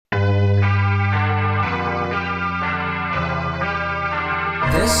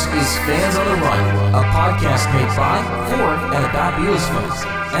This is Fans on the Run, a podcast made by, for, and about Beatles fans.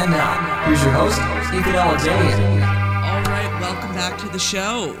 And now, here's your host, Ethan Alexander. All right, welcome back to the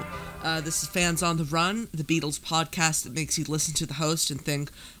show. This is Fans on the Run, the Beatles podcast that makes you listen to the host and think,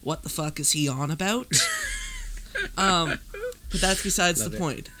 what the fuck is he on about? But that's besides the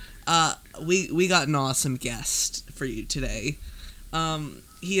point. We got an awesome guest for you today.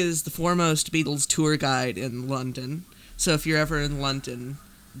 He is the foremost Beatles tour guide in London. So if you're ever in London,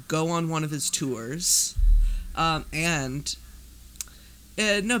 go on one of his tours. And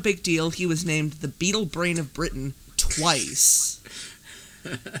no big deal, he was named the Beatle Brain of Britain twice.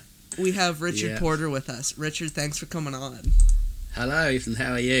 We have Richard Porter with us. Richard, thanks for coming on. Hello, Ethan.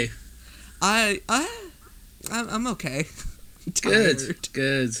 How are you? I'm okay.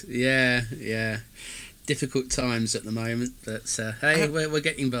 Good. Yeah. Difficult times at the moment, but hey, we're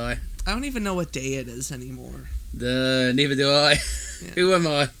getting by. I don't even know what day it is anymore. Neither do I. Yeah. Who am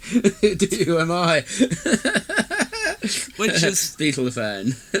I? Who am I? Which is Beatle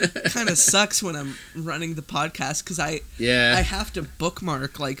fan. Kind of sucks when I'm running the podcast because I have to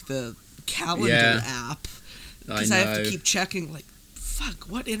bookmark like the calendar app because I have to keep checking like, fuck,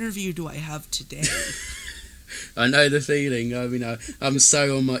 what interview do I have today? I know the feeling. I mean, I'm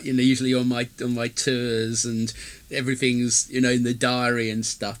so on my, usually on my tours and everything's, in the diary and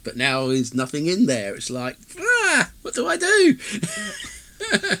stuff. But now there's nothing in there. It's like, what do I do?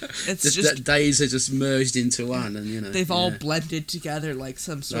 It's just days are just merged into one, and they've all blended together like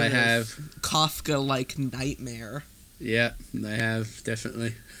some sort of Kafka-like nightmare. Yeah, they have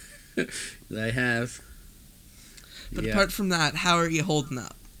definitely. They have. But apart from that, how are you holding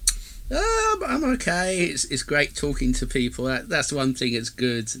up? I'm okay. It's great talking to people. That's one thing that's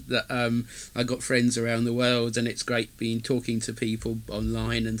good. That I got friends around the world, and it's great talking to people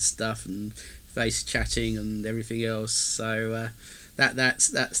online and stuff, and face chatting and everything else. So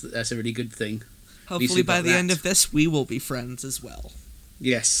that's a really good thing. Hopefully, by the end of this, we will be friends as well.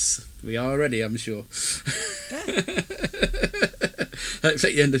 Yes, we are already. I'm sure. Hopefully, at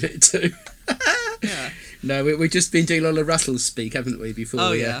the end of it too. Yeah. No, we've just been doing a lot of Russell speak, haven't we,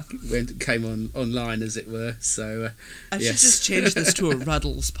 before we came online, as it were. So, I should just change this to a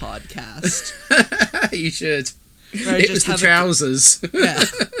Ruddles podcast. You should. It was the trousers.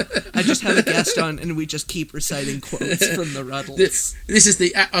 I just have a guest on, and we just keep reciting quotes from the Ruddles. This is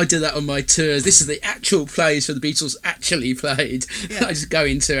I did that on my tours. This is the actual plays for the Beatles actually played. Yeah. I just go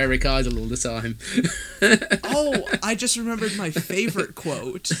into Eric Idle all the time. Oh, I just remembered my favorite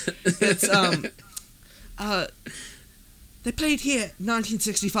quote. It's they played here,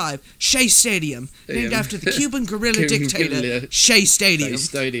 1965, Shea Stadium, named after the Cuban guerrilla dictator, Shea Stadium. Shea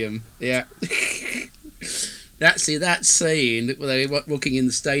Stadium, yeah. That scene where they were walking in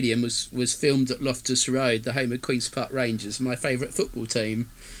the stadium was filmed at Loftus Road, the home of Queen's Park Rangers, my favourite football team.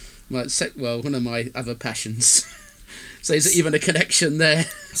 One of my other passions. So is it even a connection there?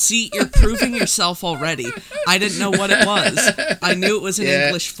 See, you're proving yourself already. I didn't know what it was. I knew it was an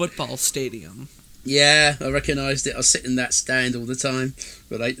English football stadium. Yeah, I recognised it. I sit in that stand all the time,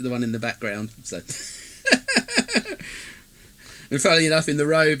 but the one in the background. So, and funnily enough, in the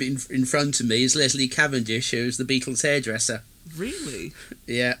robe in front of me is Leslie Cavendish, who's the Beatles hairdresser. Really?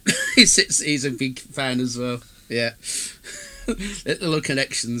 Yeah, he's a big fan as well. Yeah, little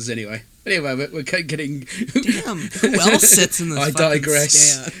connections anyway. Anyway, we're getting. Damn, who else sits in this? I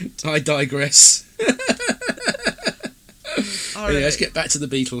digress. All anyway, right. let's get back to the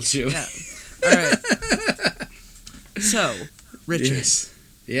Beatles, show. Yeah. All right. So, Richard.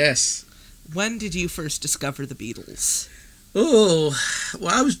 Yes. When did you first discover the Beatles? Oh,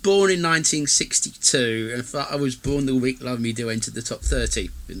 well, I was born in 1962. In fact, I was born the week Love Me Do entered the top 30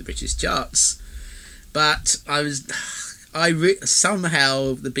 in the British charts. But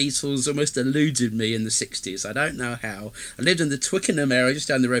somehow the Beatles almost eluded me in the 60s. I don't know how. I lived in the Twickenham area, just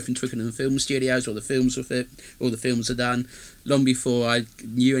down the road from Twickenham Film Studios, all the films are done, long before I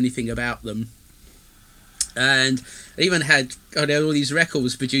knew anything about them. And I even had all these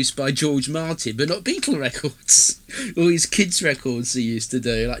records produced by George Martin, but not Beatle records. All these kids' records he used to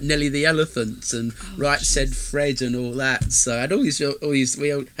do, like Nelly the Elephant and Right Said Fred and all that. So I had we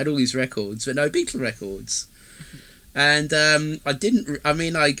had all these records, but no Beatle records. And I didn't. I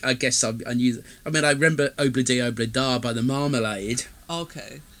mean, I guess I knew. I mean, I remember Obla Di Obla Da by the Marmalade.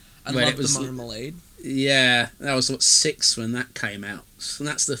 Okay, I love the Marmalade. Yeah, that was 6 when that came out. And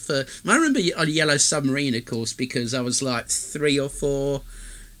that's the first. I remember on Yellow Submarine, of course, because I was like 3 or 4,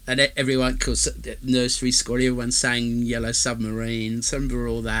 and everyone, of course, at nursery school, everyone sang Yellow Submarine. So I remember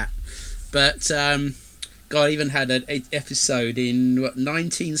all that. But God, I even had an episode in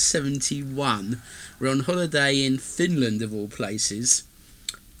 1971. We're on holiday in Finland, of all places,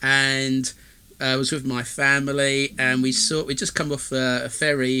 and I was with my family, and we just come off a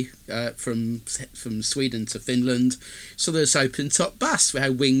ferry from Sweden to Finland. Saw this open top bus that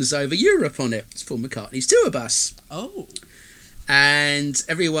had Wings Over Europe on it. It's Paul McCartney's tour bus. Oh. And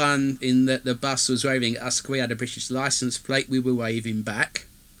everyone in the bus was waving at us. We had a British license plate. We were waving back.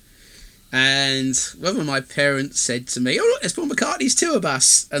 And one of my parents said to me, "Oh, look, it's Paul McCartney's tour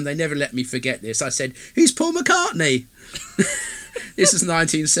bus." And they never let me forget this. I said, "Who's Paul McCartney?" This was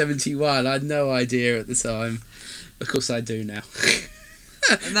 1971. I had no idea at the time. Of course I do now.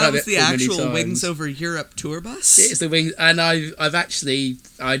 And that was the actual Wings Over Europe tour bus? It's the Wings, and I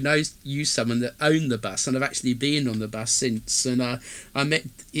know someone that owned the bus, and I've actually been on the bus since. And I met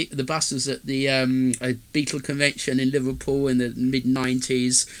the bus was at the a Beatle convention in Liverpool in the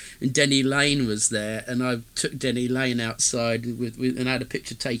mid-90s, and Denny Lane was there, and I took Denny Lane outside with and I had a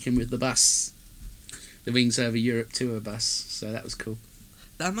picture taken with the bus, the Wings Over Europe tour bus. So that was cool.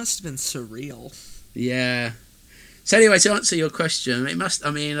 That must have been surreal. Yeah. So anyway, to answer your question, I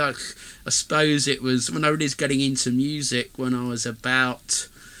suppose it was when I was getting into music when I was about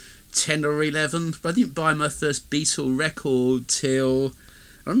 10 or 11. But I didn't buy my first Beatle record till,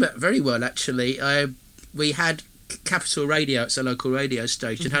 I remember very well actually, we had Capital Radio, it's a local radio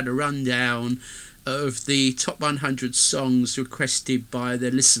station, had a rundown of the top 100 songs requested by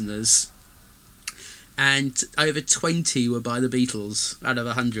their listeners. And over 20 were by the Beatles out of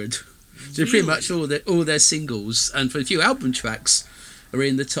 100. So pretty much all their singles, and for a few album tracks, are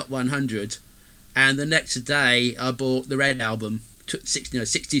in the top 100. And the next day, I bought the Red album,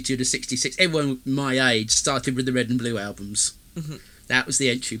 62 to 66. Everyone my age started with the Red and Blue albums. Mm-hmm. That was the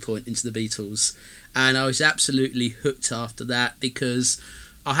entry point into the Beatles, and I was absolutely hooked after that because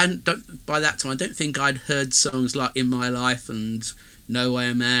by that time I don't think I'd heard songs like In My Life and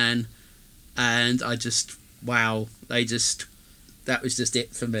Nowhere Man, and I just that was just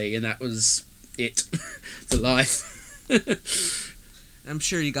it for me, and that was it for life. I'm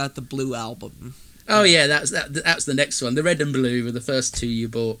sure you got the Blue album. Oh yeah, that's the next one. The Red and Blue were the first two you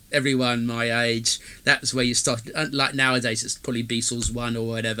bought. Everyone my age, that's where you started. Like nowadays, it's probably Beatles 1 or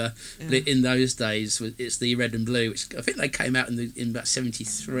whatever. Yeah. But in those days, it's the Red and Blue, which I think they came out in about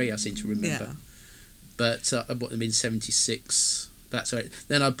 73. I seem to remember. Yeah. But I bought them in 76. That's right.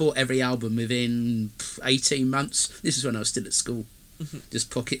 Then I bought every album within 18 months. This is when I was still at school. Mm-hmm.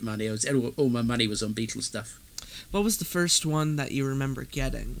 Just pocket money. All my money was on Beatles stuff. What was the first one that you remember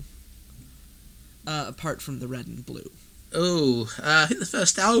getting? Apart from the Red and Blue. Oh, I think the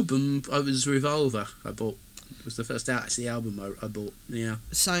first album I was Revolver. I bought. It was the first album I bought. Yeah.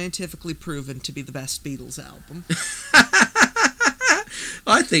 Scientifically proven to be the best Beatles album.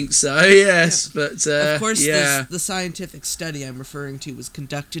 I think so, yes, yeah. But of course, yeah. The scientific study I'm referring to was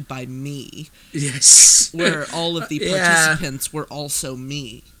conducted by me. Yes, where all of the participants were also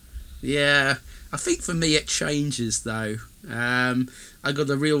me. Yeah, I think for me it changes though. I got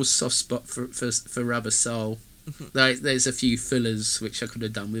a real soft spot for Rubber Soul. Mm-hmm. There's a few fillers which I could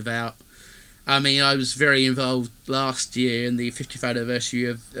have done without. I mean, I was very involved last year in the 50th anniversary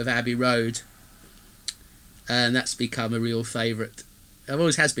of Abbey Road, and that's become a real favourite. It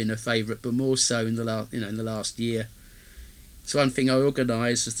always has been a favourite, but more so in the last year. So one thing I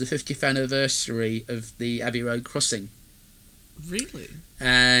organised was the 50th anniversary of the Abbey Road crossing. Really?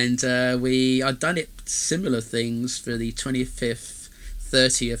 And I'd done similar things for the 25th,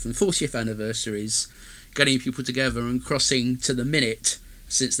 30th and 40th anniversaries, getting people together and crossing to the minute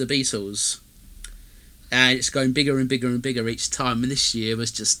since the Beatles. And it's going bigger and bigger and bigger each time. And this year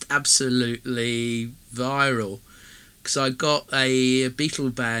was just absolutely viral. Because I got a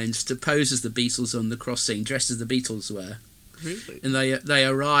Beatle band to pose as the Beatles on the crossing, dressed as the Beatles were. Really? And they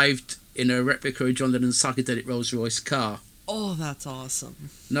arrived in a replica of John Lennon's psychedelic Rolls-Royce car. Oh, that's awesome.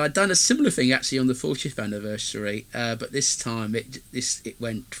 Now, I'd done a similar thing actually on the 40th anniversary, but this time it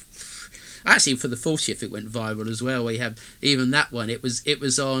went... Actually, for the 40th, it went viral as well. We have even that one. It was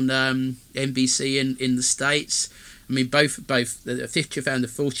on NBC in the States. I mean, both the 50th and the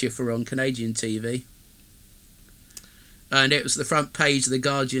 40th were on Canadian TV. And it was the front page of the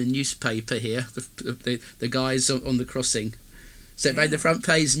Guardian newspaper here, the guys on the crossing. So it made the front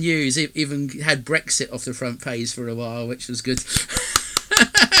page news. It even had Brexit off the front page for a while, which was good.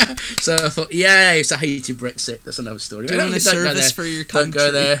 So I thought, yay, so I hated Brexit. That's another story. Doing a service for your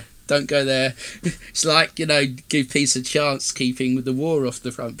country. Don't go there. It's like, give peace a chance, keeping with the war off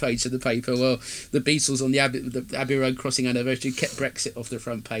the front page of the paper. Well, the Beatles on the Abbey Road crossing anniversary kept Brexit off the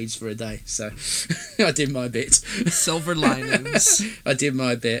front page for a day. So I did my bit. Silver linings. I did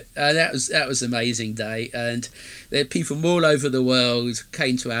my bit. That was an amazing day. And there people from all over the world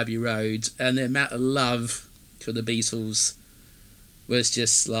came to Abbey Road, and the amount of love for the Beatles was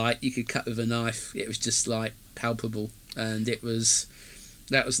just like you could cut with a knife. It was just like palpable, and that was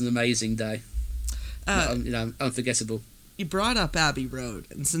an amazing day. Unforgettable. You brought up Abbey Road,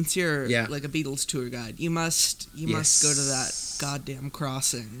 and since you're like a Beatles tour guide, you must go to that goddamn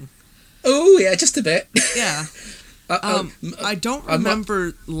crossing. Oh yeah, just a bit. Yeah. I don't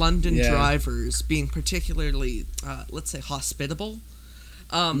remember London drivers being particularly, let's say, hospitable.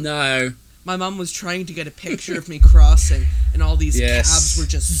 No. My mum was trying to get a picture of me crossing, and all these cabs were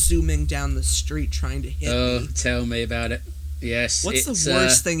just zooming down the street trying to hit me. Oh, tell me about it. Yes. What's the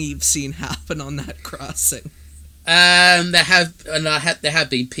worst thing you've seen happen on that crossing? There have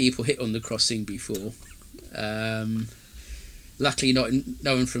been people hit on the crossing before. Luckily,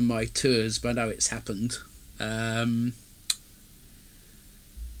 no one from my tours, but I know it's happened.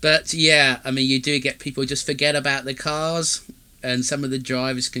 But yeah, I mean, you do get people just forget about the cars, and some of the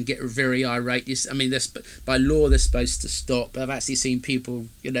drivers can get very irate. I mean, by law they're supposed to stop. I've actually seen people,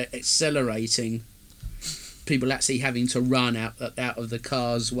 accelerating. People actually having to run out of the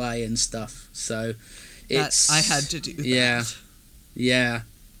car's way and stuff. So I had to do that. Yeah.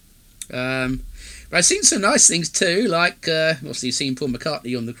 But I've seen some nice things too, like obviously you've seen Paul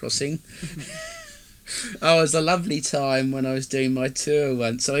McCartney on the crossing. Oh, it was a lovely time when I was doing my tour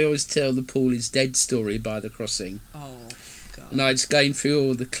once. I always tell the Paul is Dead story by the crossing. Oh, God. And I was going through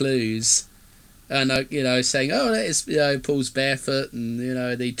all the clues, and saying, oh, that is, Paul's barefoot, and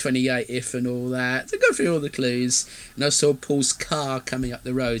the 28 if and all that. So I go through all the clues, and I saw Paul's car coming up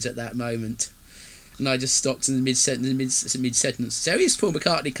the road at that moment. And I just stopped in the mid-sentence. So is Paul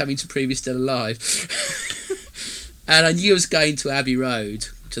McCartney coming to prove he's still alive? And I knew he was going to Abbey Road,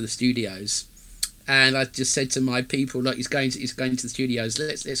 to the studios. And I just said to my people, look, he's going to the studios.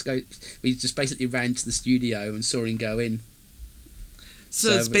 Let's go. We just basically ran to the studio and saw him go in.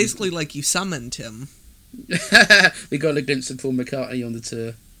 So it's basically like you summoned him. We got a glimpse of Paul McCartney on the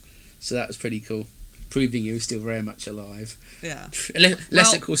tour, so that was pretty cool, proving he was still very much alive. Yeah.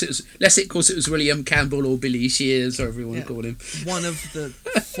 Less, of course, it was William Campbell or Billy Shears, or whatever you want to call him. One of the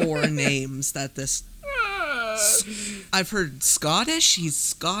 4 names that this. I've heard Scottish. He's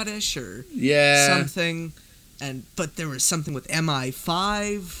Scottish or something, but there was something with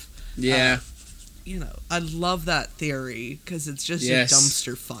MI5. Yeah. I love that theory because it's just a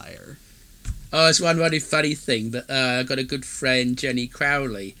dumpster fire. Oh, it's one really funny thing, but I got a good friend, Jenny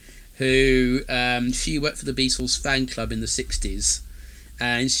Crowley, who she worked for the Beatles fan club in the 60s,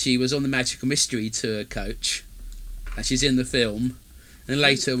 and she was on the Magical Mystery Tour coach, and she's in the film, and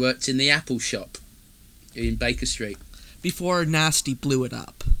later worked in the Apple shop in Baker Street. Before Nasty blew it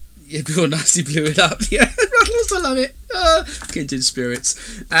up. Yeah, before Nasty blew it up. Yeah, I love it. Kindred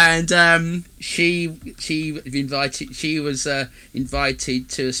spirits. And she was invited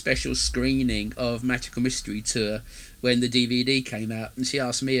to a special screening of Magical Mystery Tour when the DVD came out, and she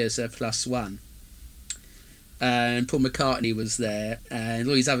asked me as a +1. And Paul McCartney was there, and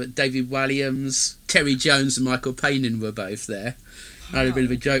all these other David Williams, Terry Jones, and Michael Payne were both there. I had a bit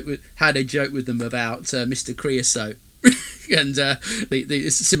of a joke with them about Mr. Creosote and the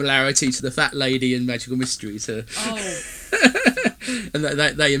similarity to the fat lady in Magical Mystery. And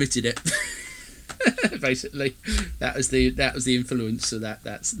they omitted it. Basically, that was the influence of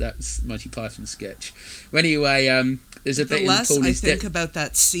that's Monty Python sketch. Well, anyway, there's a bit. The less I think about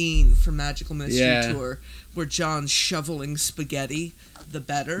that scene from Magical Mystery Tour where John's shoveling spaghetti, the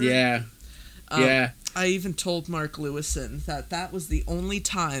better. Yeah. I even told Mark Lewison that was the only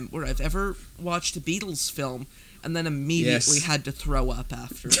time where I've ever watched a Beatles film and then immediately had to throw up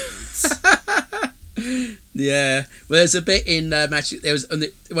afterwards. Yeah. Well, there's a bit in Magic. There was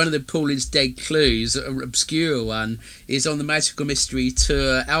one of the Paul is Dead clues, an obscure one, is on the Magical Mystery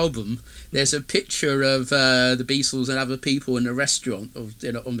Tour album. There's a picture of the Beatles and other people in a restaurant,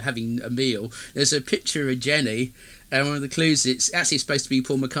 on having a meal. There's a picture of Jenny, and one of the clues, it's actually supposed to be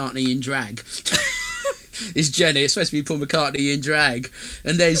Paul McCartney in drag. It's Jenny. It's supposed to be Paul McCartney in drag,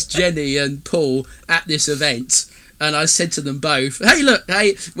 and there's Jenny and Paul at this event. And I said to them both, "Hey, look,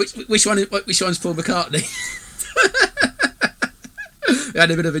 which one's Paul McCartney?" We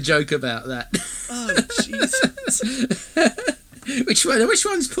had a bit of a joke about that. Oh Jesus! Which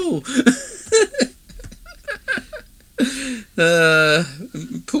one's Paul?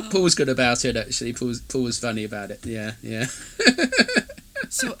 Paul was good about it, actually. Paul was funny about it. Yeah.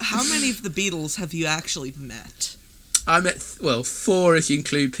 So, how many of the Beatles have you actually met? I met 4 if you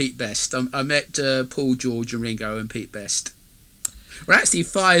include Pete Best. I met Paul, George, and Ringo, and Pete Best. Well, actually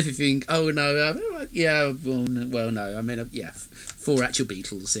 5 if you think. Oh no, no. I mean, 4 actual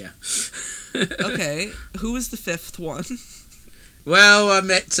Beatles. Yeah. Okay, who was the 5th one? Well, I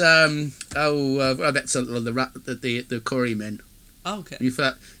met I met some of the Quarrymen. Okay. You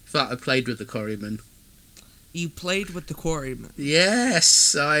thought I played with the Quarrymen. You played with the Quarrymen.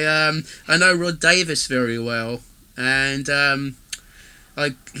 Yes, I know Rod Davis very well, and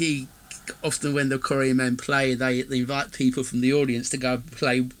he often, when the Quarrymen play, they invite people from the audience to go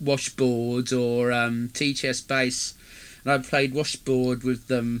play washboard or tea-chest bass. And I played washboard with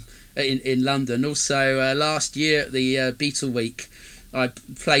them in London. Also, last year at the Beatle Week, I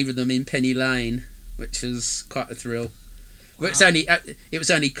played with them in Penny Lane, which was quite a thrill. Wow. It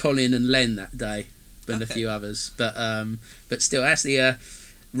was only Colin and Len that day, and a few others. But still, actually,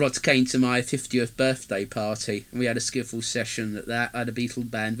 Rod came to my 50th birthday party, and we had a skiffle session at that. I had a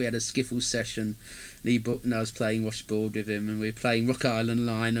Beatle band. We had a skiffle session. And I was playing washboard with him, and we were playing Rock Island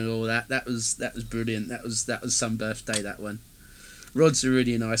Line and all that. That was brilliant. That was some birthday, that one. Rod's a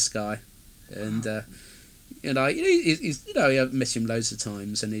really nice guy, and I've met him loads of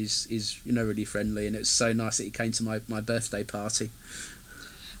times, and he's really friendly, and it's so nice that he came to my birthday party.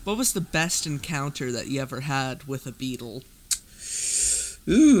 What was the best encounter that you ever had with a Beatle?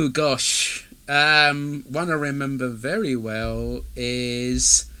 Ooh, gosh. One I remember very well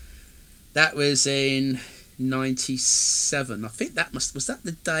is that was in 97. I think was that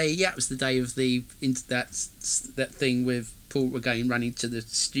the day. Yeah, it was the day of that thing with Paul again running to the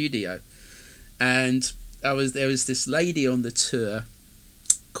studio, and there was this lady on the tour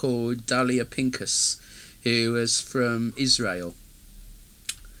called Dahlia Pincus, who was from Israel.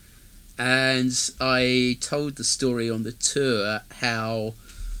 And I told the story on the tour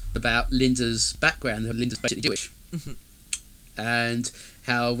about Linda's background. Linda's basically Jewish. Mm-hmm. And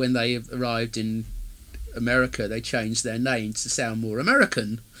how when they arrived in America, they changed their name to sound more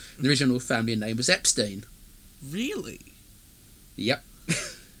American. The original family name was Epstein. Really? Yep.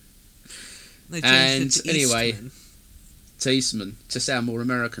 They changed it to anyway, Eastman. To Eastman, to sound more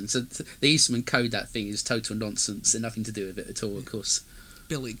American. So the Eastman Kodak thing is total nonsense and nothing to do with it at all, of course.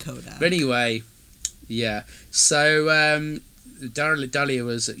 Billy Kodak. But anyway, yeah. So Dahlia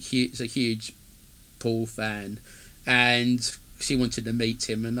was a huge Paul fan, and she wanted to meet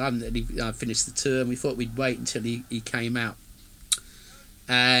him. And I finished the tour, and we thought we'd wait until he came out.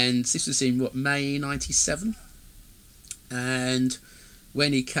 And this was in May '97. And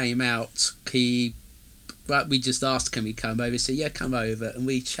when he came out, we just asked, "Can we come over?" He said, "Yeah, come over." And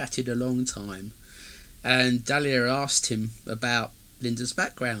we chatted a long time. And Dahlia asked him about Linda's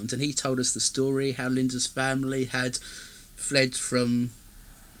background, and he told us the story how Linda's family had fled from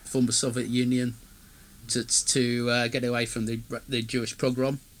former Soviet Union to get away from the Jewish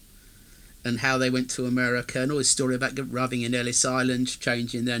pogrom, and how they went to America, and all this story about arriving in Ellis Island,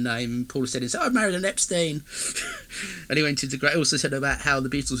 changing their name. And Paul said, "I married an Epstein." And he went into also said about how the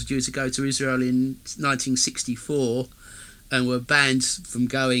Beatles were due to go to Israel in 1964 and were banned from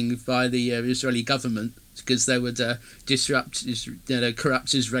going by the Israeli government because they would disrupt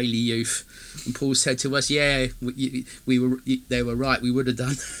corrupt Israeli youth. And Paul said to us, "Yeah, they were right, we would have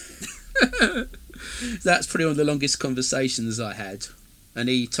done." That's probably one of the longest conversations I had. And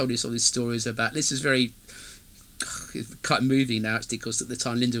he told us all these stories about, this is very quite moving now, actually, because at the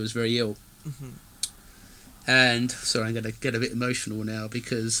time Linda was very ill. Mm-hmm. And sorry, I'm going to get a bit emotional now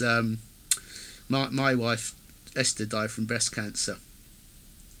because my wife Esther died from breast cancer,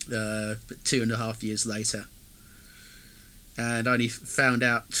 but 2.5 years later. And I only found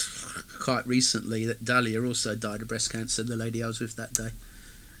out quite recently that Dahlia also died of breast cancer, the lady I was with that day.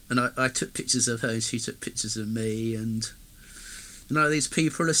 And I took pictures of her, and she took pictures of me, and these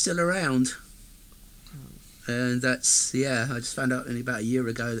people are still around. And that's, I just found out only about a year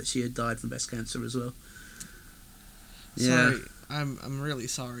ago that she had died from breast cancer as well. Sorry, I'm really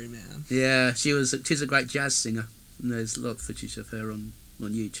sorry, man. Yeah, she's a great jazz singer, and there's a lot of footage of her on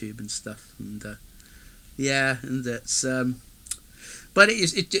YouTube and stuff. And and that's but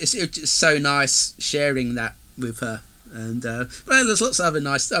it's so nice sharing that with her. And there's lots of other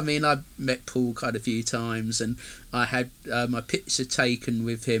nice. I mean, I met Paul quite a few times, and I had my picture taken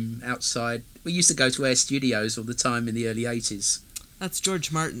with him outside. We used to go to Air Studios all the time in the early 80s. That's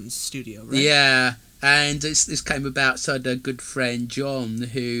George Martin's studio, right? Yeah, and this came about. So I had a good friend, John,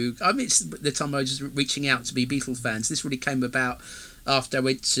 who it's the time I was just reaching out to be Beatles fans. This really came about after I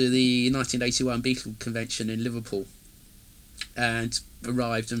went to the 1981 Beatle convention in Liverpool, and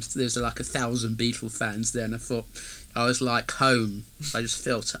arrived, and there's like 1,000 Beatle fans there, and I thought I was like home. I just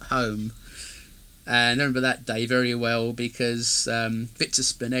felt at home. And I remember that day very well because Victor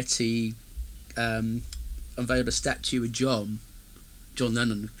Spinetti unveiled a statue of John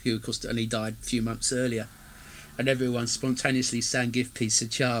Lennon, who of course only died a few months earlier. And everyone spontaneously sang Give Peace a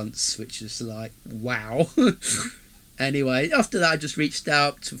Chance, which is like, wow. Anyway, after that I just reached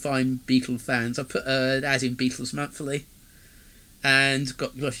out to find Beatle fans. I put an ad in Beatles Monthly. and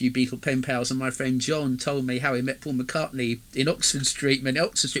got a few Beatle pen pals. And my friend John told me how he met Paul McCartney in Oxford Street,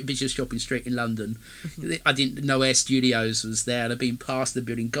 business shopping street in London. I didn't know Air Studios was there, and I'd been past the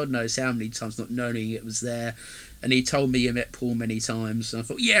building God knows how many times, not knowing it was there. And he told me he met Paul many times. And I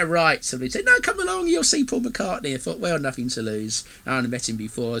thought, yeah, right. So he said, no, come along, you'll see Paul McCartney. I thought, well, nothing to lose. I hadn't met him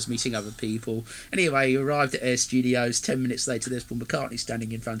before. I was meeting other people. Anyway, he arrived at Air Studios. 10 minutes later, there's Paul McCartney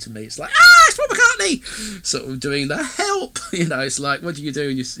standing in front of me. It's like, it's Paul McCartney! Sort of doing the help. It's like, what do you do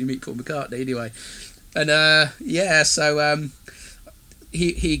when you meet Paul McCartney? Anyway. And, so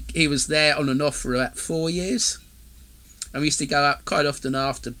he was there on and off for about 4 years. And we used to go up quite often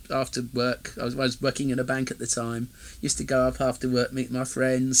after work. I was working in a bank at the time. Used to go up after work, meet my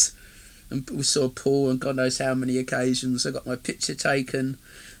friends. And we saw Paul on God knows how many occasions. I got my picture taken.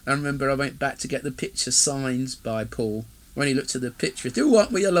 I remember I went back to get the picture signed by Paul. When he looked at the picture, he said, "Oh,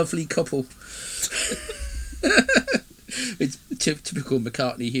 aren't we a lovely couple?" It's typical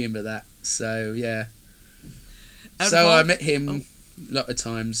McCartney humour, that. So, yeah. I met him... a lot of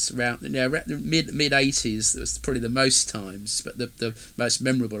times around the mid 80s. That was probably the most times, but the most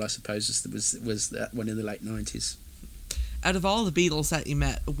memorable, I suppose, was that one in the late 90s. Out of all the Beatles that you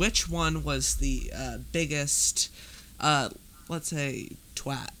met, which one was the biggest, let's say,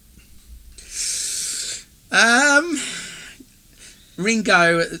 twat?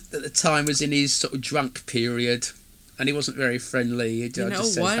 Ringo at the time was in his sort of drunk period, and he wasn't very friendly. He'd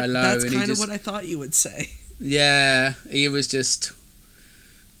just say hello. That's kind of what I thought you would say. Yeah, he was just...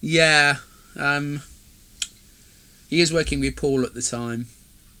 Yeah, he was working with Paul at the time.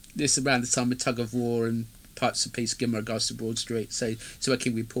 This is around the time of Tug of War and Pipes of Peace, Gilmore Guides to Broad Street. So he's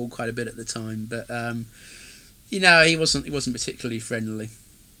working with Paul quite a bit at the time. But he wasn't particularly friendly.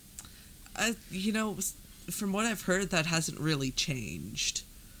 From what I've heard, that hasn't really changed.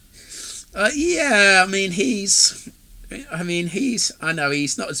 Yeah, I mean he's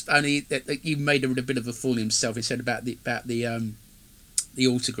not as only that he made a bit of a fool himself. He said about the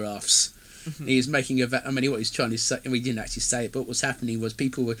autographs. Mm-hmm. He was making what he was trying to say, and we didn't actually say it, but what was happening was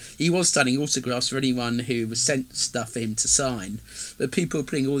he was signing autographs for anyone who was sent stuff for him to sign, but people were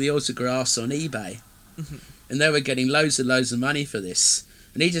putting all the autographs on eBay. Mm-hmm. And they were getting loads of money for this,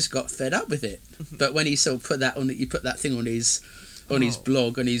 and he just got fed up with it. Mm-hmm. But when he sort of put that thing on his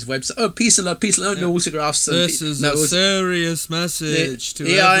blog, on his website. Peace and love, no autographs. This is a serious message to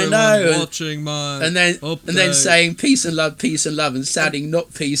everyone watching my and then saying peace and love, and sounding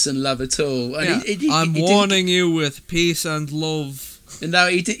not peace and love at all. And I'm warning you with peace and love. And no,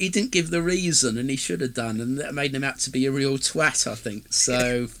 he didn't give the reason, and he should have done, and that made him out to be a real twat, I think.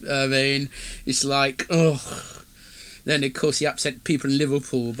 So, I mean, it's like, Then, of course, he upset people in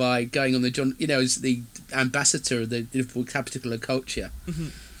Liverpool by going on as the ambassador of the Liverpool Capital of Culture. Mm-hmm.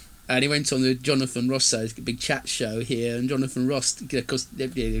 And he went on the Jonathan Ross big chat show here, and Jonathan Ross, of course,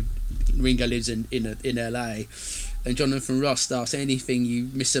 Ringo lives in LA, and Jonathan Ross asked anything you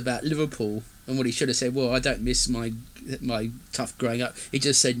miss about Liverpool, and what he should have said, well, I don't miss my tough growing up. He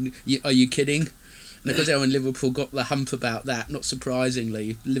just said, are you kidding? And because everyone in Liverpool got the hump about that, not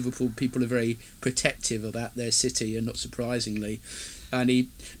surprisingly, Liverpool people are very protective about their city, and not surprisingly,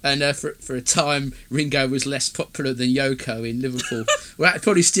 for a time Ringo was less popular than Yoko in Liverpool. Well, it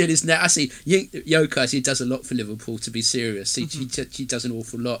probably still is now. Actually, Yoko actually does a lot for Liverpool, to be serious. She does an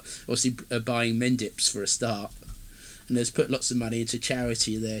awful lot. Obviously, buying Mendips for a start, and there's put lots of money into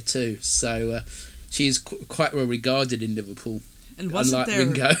charity there too. So she's quite well regarded in Liverpool. And wasn't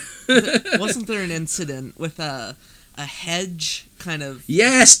Ringo. Wasn't there an incident with a hedge kind of...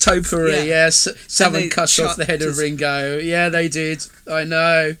 Yes, topiary, yeah. Yes. Someone cut off the head of Ringo. Yeah, they did. I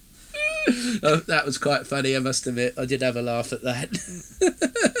know. That was quite funny, I must admit. I did have a laugh at that.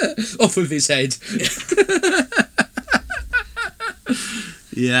 Off of his head.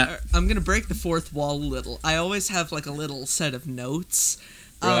 Yeah. I'm going to break the fourth wall a little. I always have like a little set of notes.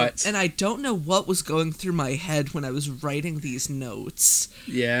 Right. And I don't know what was going through my head when I was writing these notes.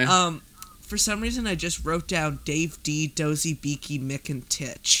 Yeah. For some reason, I just wrote down Dave D, Dozy, Beaky, Mick, and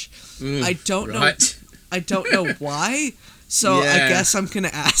Titch. I don't know why. So I guess I'm gonna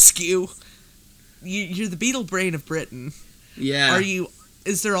ask you. You're the Beatle brain of Britain. Yeah.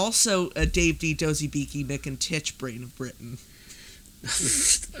 Is there also a Dave D, Dozy, Beaky, Mick, and Titch brain of Britain?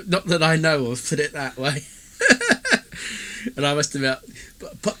 Not that I know of. Put it that way. And I must admit,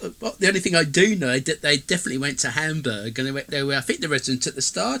 but the only thing I do know is that they definitely went to Hamburg, and they were I think the residents at the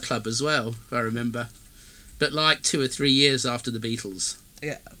Star Club as well, if I remember. But like 2 or 3 years after the Beatles.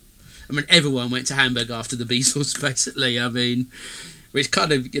 Yeah. I mean, everyone went to Hamburg after the Beatles, basically. I mean, which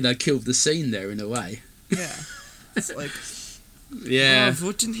kind of killed the scene there in a way. Yeah. It's like, yeah. Oh,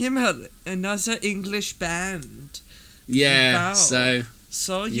 Wurtenheimer, another English band. Yeah, Wow. so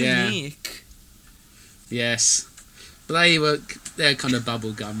Yeah. Yeah. Unique. yes. But they're kind of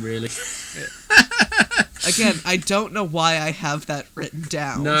bubblegum, really. Again, I don't know why I have that written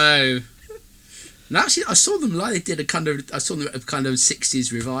down. No. And actually, I saw them live. They did a kind of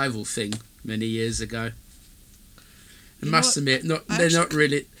 60s revival thing many years ago. I You must know admit,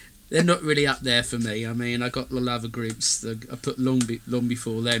 they're not really up there for me. I mean, I got a lot of other groups that I put long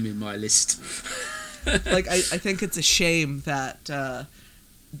before them in my list. Like, I think it's a shame that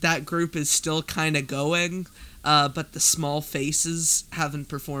that group is still kind of going, but the Small Faces haven't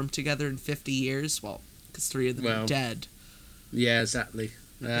performed together in 50 years. Well, because 3 of them are dead. Yeah, exactly.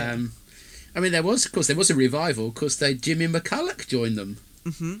 Yeah. I mean, there was a revival. Of course, Jimmy McCulloch joined them.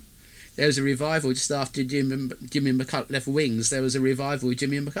 Mm-hmm. There was a revival just after Jimmy McCulloch left Wings. There was a revival with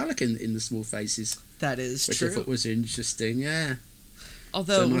Jimmy McCulloch in the Small Faces. That is which true. I thought was interesting. Yeah.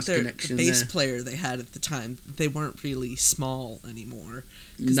 Although nice with the connection bass there. player they had at the time, they weren't really small anymore.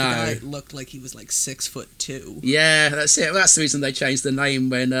 Because No. the guy looked like he was like 6'2". Yeah, that's it. That's the reason they changed the name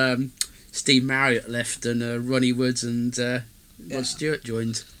when Steve Marriott left and Ronnie Woods and Rod Stewart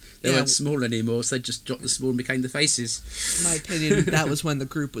joined. They weren't small anymore, so they just dropped the small and became the Faces. In my opinion, that was when the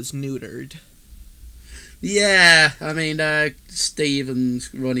group was neutered. Yeah, I mean, Steve and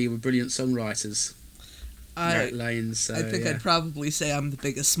Ronnie were brilliant songwriters. Merritt Lane, so I think yeah. I'd probably say I'm the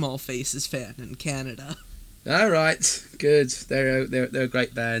biggest Small Faces fan in Canada. All right, good. They're a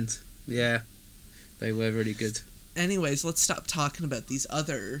great band. Yeah, they were really good. Anyways, let's stop talking about these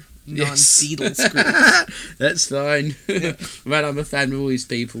other Yes. non-Beatles groups. That's fine. Yeah. Well, I'm a fan of all these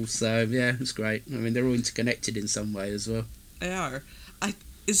people, so yeah, it's great. I mean, they're all interconnected in some way as well. They are.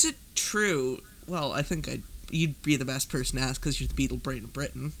 Is it true? Well, I think you'd be the best person to ask because you're the Beatle brain of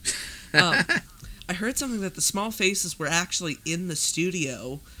Britain. I heard something that the Small Faces were actually in the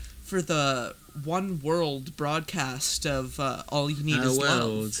studio for the One World broadcast of All You Need Is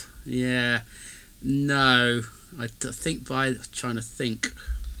Love. Yeah. No. I think by trying to think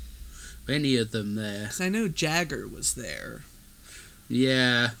any of them there. Because I know Jagger was there.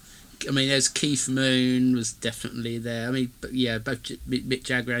 Yeah. I mean, there's Keith Moon was definitely there. I mean, but yeah, both Mick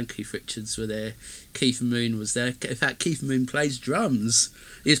Jagger and Keith Richards were there. Keith Moon was there. In fact, Keith Moon plays drums.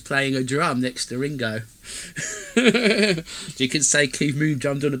 He's playing a drum next to Ringo. You could say Keith Moon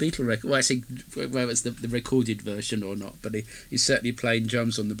drummed on a Beatle record. Well, actually, whether it's the recorded version or not, but he's certainly playing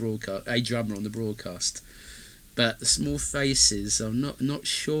drums on the broadcast. A drummer on the broadcast. But the Small Faces, I'm not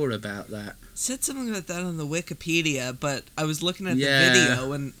sure about that. Said something about that on the Wikipedia, but I was looking at Yeah. the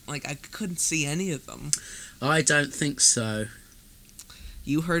video and like I couldn't see any of them. I don't think so.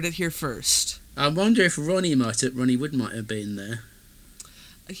 You heard it here first. I wonder if Ronnie Wood might have been there.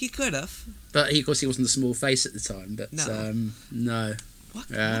 He could have. But of course he wasn't a Small Face at the time. But No. no. What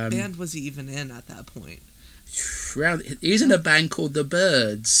band was he even in at that point? He's in a band called The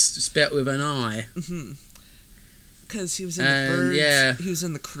Birds, spelt with an I. Mm-hmm. Because he was in the Birds. Yeah. He was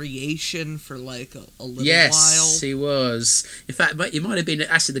in the Creation for like a little Yes, while. he was. In fact, it might have been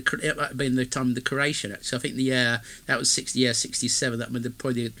actually it might have been the time of the Creation. Actually, I think that was 67. That was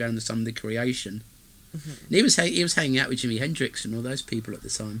probably around the time of the Creation. Mm-hmm. And he was hanging out with Jimi Hendrix and all those people at the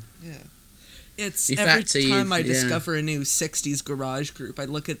time. Yeah. It's In every fact, time I yeah. discover a new 60s garage group, I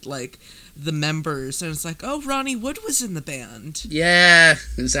look at like the members and it's like, oh, Ronnie Wood was in the band. Yeah,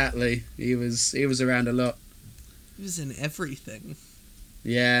 exactly. He was around a lot. He was in everything.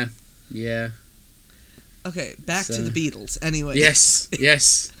 Yeah. Okay, back to So- the Beatles. Anyway. Yes,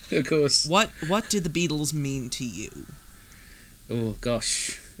 of course. What did the Beatles mean to you? Oh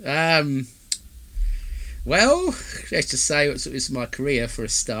gosh. Well, let's just say it's my career for a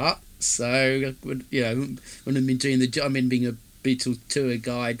start. So when I've been doing being a Beatles tour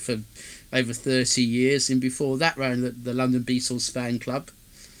guide for over 30 years, and before that ran the London Beatles fan club,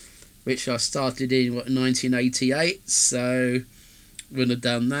 which I started in 1988. So wouldn't have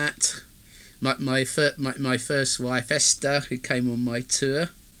done that. My first wife Esther, who came on my tour.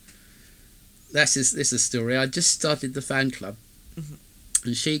 This is a story. I just started the fan club,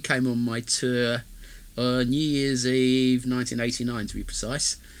 and she came on my tour on New Year's Eve 1989 to be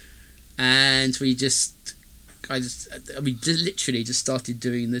precise, and we literally just started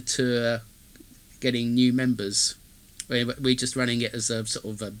doing the tour, getting new members. We just running it as a sort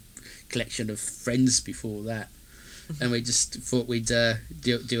of a collection of friends before that, and we just thought we'd do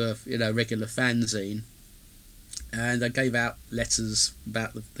a regular fanzine, and I gave out letters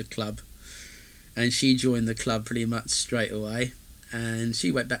about the club, and she joined the club pretty much straight away, and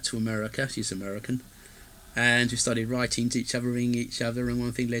she went back to America. She's American, and we started writing to each other, ringing each other, and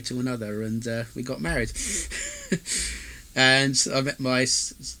one thing led to another, and we got married. And I met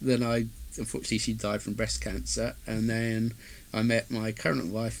unfortunately she died from breast cancer. And then I met my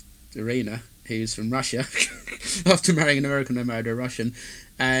current wife, Irina, who's from Russia. After marrying an American, I married a Russian.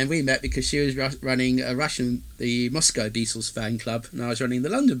 And we met because she was running the Moscow Beatles fan club, and I was running the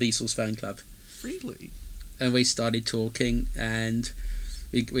London Beatles fan club. Really? And we started talking, and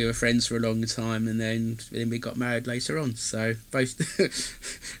we were friends for a long time, and then we got married later on. So both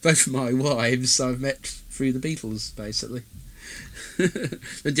both my wives I've met through the Beatles, basically.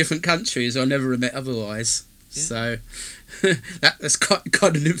 In different countries I never met otherwise. Yeah. So that's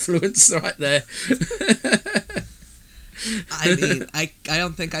quite an influence right there. I mean, I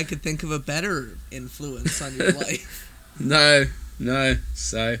don't think I could think of a better influence on your life. No.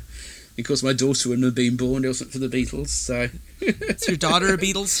 So, of course, my daughter wouldn't have been born if it wasn't for the Beatles. So, is your daughter a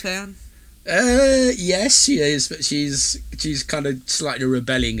Beatles fan? Yes, she is, but she's kind of slightly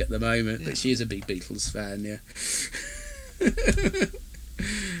rebelling at the moment. Yeah. But she is a big Beatles fan. Yeah.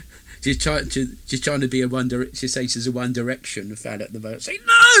 She's trying to be she says she's a One Direction fan at the moment. Say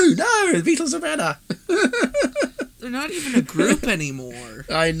no, the Beatles are better. They're not even a group anymore.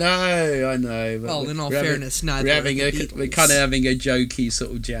 I know. Well, in all fairness, neither. We're kind of having a jokey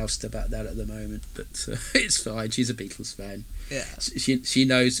sort of joust about that at the moment, but it's fine. She's a Beatles fan. Yeah. She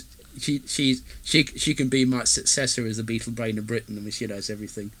knows she can be my successor as the Beatle brain of Britain. I mean, she knows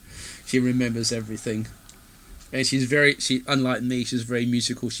everything. She remembers everything. And unlike me, she's very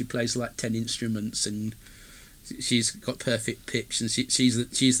musical. She plays like 10 instruments, and she's got perfect pitch, and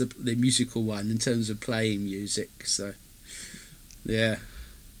she's the musical one in terms of playing music. So, yeah.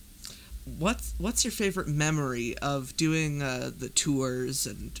 What's your favorite memory of doing the tours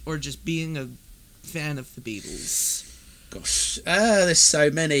or just being a fan of the Beatles? Gosh, there's so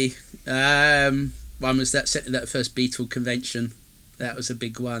many. One was that first Beatle convention. That was a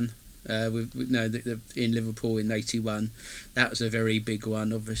big one. In Liverpool in '81, that was a very big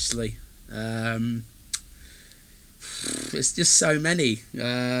one. Obviously, it's just so many.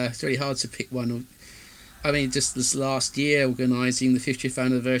 It's really hard to pick one. I mean, just this last year, organising the 50th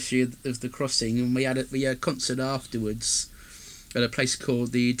anniversary of the Crossing, and we had a concert afterwards at a place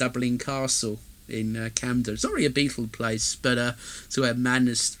called the Dublin Castle in Camden. It's not really a Beatle place, but so where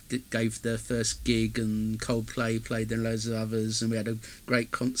Madness gave their first gig, and Coldplay played, and loads of others, and we had a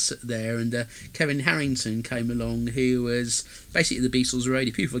great concert there. And Kevin Harrington came along, who was basically the Beatles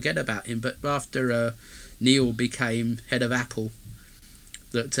roadie. People forget about him, but after Neil became head of Apple,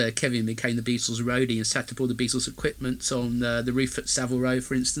 that Kevin became the Beatles roadie and sat up all the Beatles equipment on the roof at Savile Row,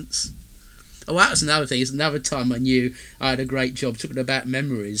 for instance. Oh, that was another thing. It's another time I knew I had a great job talking about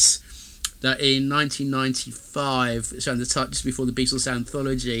memories. That in 1995, so the time just before the Beatles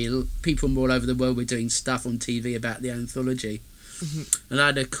anthology, people from all over the world were doing stuff on TV about the anthology. Mm-hmm. And I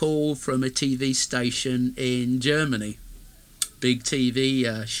had a call from a TV station in Germany, big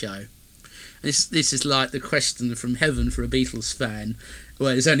TV show. This is like the question from heaven for a Beatles fan,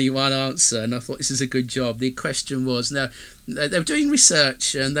 where there's only one answer, and I thought this is a good job. The question was, they were doing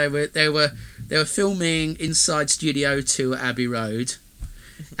research, and they were filming inside Studio 2 at Abbey Road,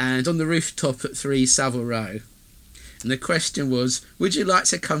 and on the rooftop at 3 Savile Row. And the question was, would you like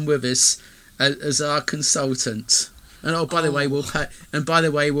to come with us as our consultant? And by the way,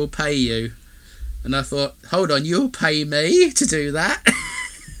 we'll pay you. And I thought, hold on, you'll pay me to do that?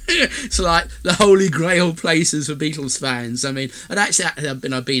 It's like the holy grail places for Beatles fans. I mean,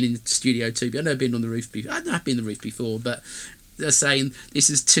 I've been in Studio 2, but I've never been on the roof before. I've been on the roof before, but they're saying this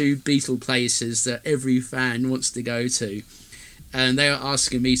is 2 Beatle places that every fan wants to go to. And they were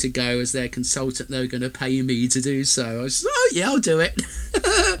asking me to go as their consultant. They were going to pay me to do so. I was like, oh yeah, I'll do it.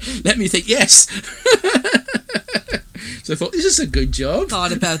 Let me think, yes. So I thought, this is a good job.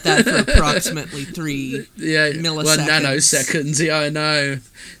 Thought about that for approximately 3 milliseconds. 1 nanosecond, yeah, I know.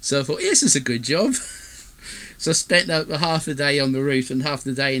 So I thought, yes, this is a good job. So I spent half the day on the roof and half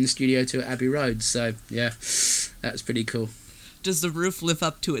the day in the Studio 2 at Abbey Road. So, yeah, that was pretty cool. Does the roof live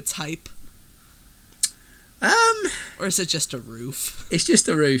up to its hype? Or is it just a roof? It's just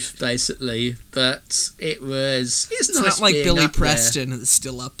a roof, basically. But it's nice. Not like Billy Preston is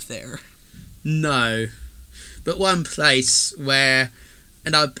still up there. No. But one place where,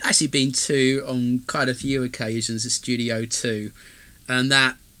 and I've actually been to on quite a few occasions, at Studio 2, and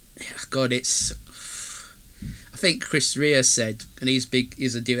that, God, it's, I think Chris Rea said, and he's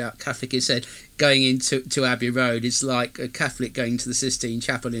a devout Catholic, he said, going into Abbey Road is like a Catholic going to the Sistine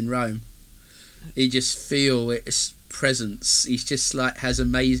Chapel in Rome. You just feel its presence. He's just like, has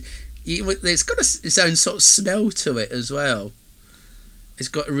amazing, it's got its own sort of smell to it as well. It's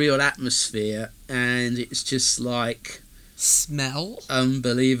got a real atmosphere, and it's just like smell,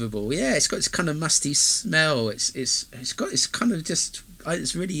 unbelievable. Yeah, it's got this kind of musty smell. It's kind of just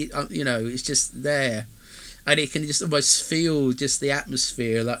it's really it's just there, and it can just almost feel just the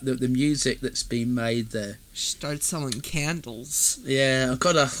atmosphere, like the music that's been made there. Start selling candles. Yeah, I've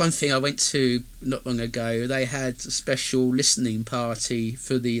got one thing I went to not long ago. They had a special listening party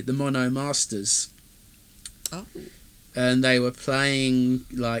for the Mono Masters. Oh. And they were playing,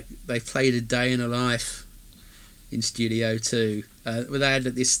 they played A Day in a Life in Studio 2. Where they had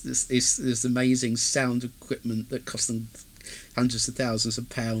this amazing sound equipment that cost them hundreds of thousands of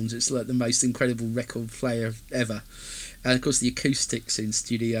pounds. It's like the most incredible record player ever. And of course the acoustics in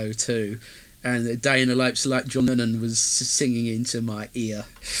Studio 2. And A Day in a Life, like John Lennon was singing into my ear.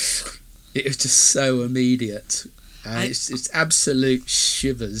 It was just so immediate. It's absolute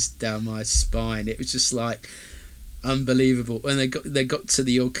shivers down my spine. It was just like unbelievable. When they got to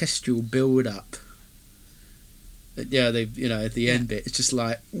the orchestral build up, at the end bit, it's just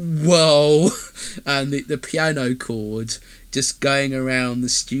like whoa, and the piano chord just going around the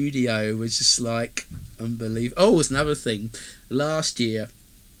studio was just like unbelievable. Oh, there's another thing. Last year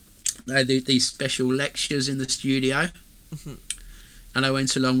they had these special lectures in the studio, and I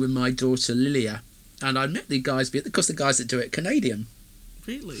went along with my daughter Lilia, and I met the guys because the guys that do it Canadian.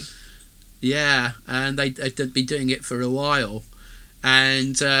 Really? Yeah, and they'd been doing it for a while,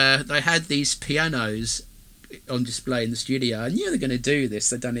 and they had these pianos on display in the studio. I knew they were going to do this.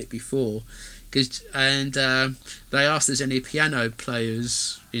 They'd done it before, and they asked if there's any piano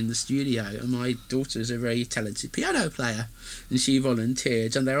players in the studio, and my daughter's a very talented piano player, and she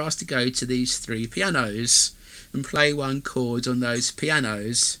volunteered, and they were asked to go to these 3 pianos and play one chord on those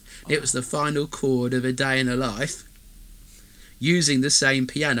pianos. It was the final chord of A Day in a Life, using the same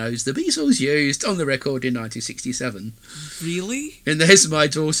pianos the Beatles used on the record in 1967. Really? And there's my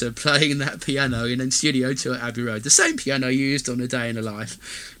daughter playing that piano in Studio 2 at Abbey Road, the same piano used on A Day in a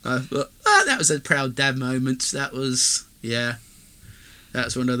Life. But that was a proud dad moment. That was,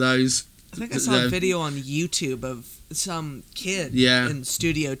 that's one of those. I think I saw a video on YouTube of some kid in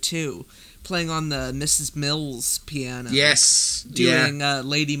Studio 2 playing on the Mrs. Mills piano. Yes. Doing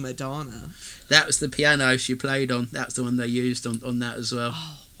Lady Madonna. That was the piano she played on. That's the one they used on that as well.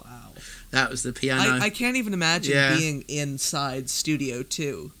 Oh, wow. That was the piano. I can't even imagine being inside Studio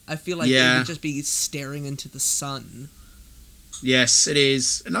 2. I feel like it would just be staring into the sun. Yes, it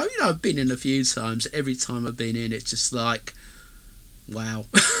is. And I've been in a few times. Every time I've been in, it's just like, wow.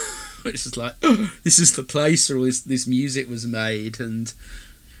 It's just like, this is the place where this music was made. And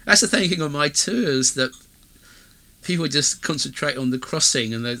that's the thinking on my tours, that people just concentrate on the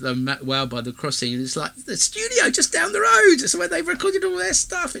crossing, and they're wowed by the crossing, and it's like the studio just down the road. It's where they've recorded all their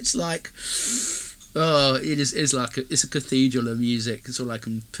stuff. It's like, it's a cathedral of music. That's all I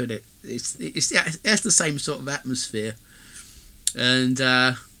can put it. It has the same sort of atmosphere, and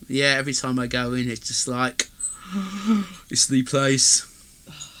every time I go in, it's just like, it's the place.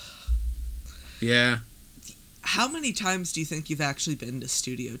 Yeah. How many times do you think you've actually been to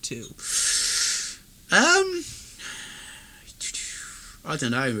Studio 2? I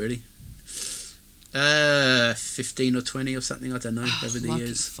don't know, really. 15 or 20 or something. I don't know. Over the lucky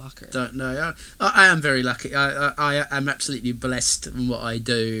years, fucker. Don't know. I am very lucky. I am absolutely blessed in what I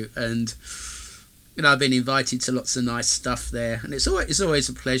do, and I've been invited to lots of nice stuff there, and it's always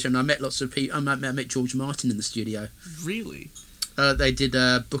a pleasure. And I met lots of people. I met George Martin in the studio. Really? They did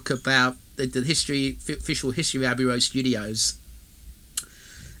a book about the official history of Abbey Road Studios,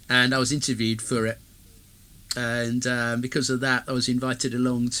 and I was interviewed for it. And because of that, I was invited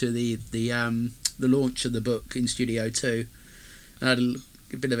along to the launch of the book in Studio 2. And I had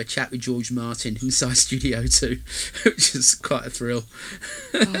a bit of a chat with George Martin inside Studio 2, which is quite a thrill.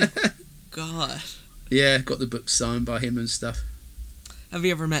 Oh, God. Yeah, got the book signed by him and stuff. Have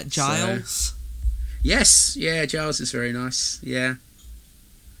you ever met Giles? Yes, Giles is very nice. Yeah,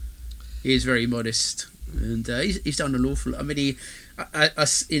 he is very modest, and he's done an awful lot. I mean,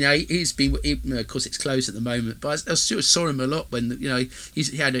 he's been. Of course, it's closed at the moment, but I still saw him a lot when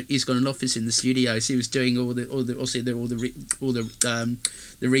he's got an office in the studio. So he was doing all the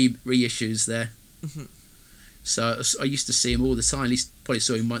reissues there. Mm-hmm. So I used to see him all the time. At least probably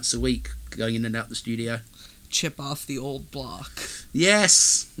saw him once a week, going in and out the studio. Chip off the old block.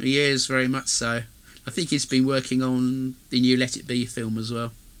 Yes, he is very much so. I think he's been working on the new Let It Be film as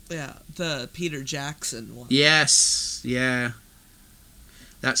well. Yeah, the Peter Jackson one. Yes, yeah.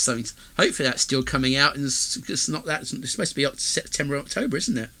 That's something. Hopefully, that's still coming out, and it's not that. It's supposed to be September, October,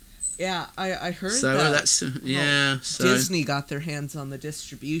 isn't it? Yeah, I heard so that. That's So Disney got their hands on the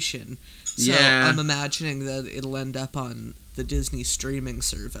distribution. So I'm imagining that it'll end up on the Disney streaming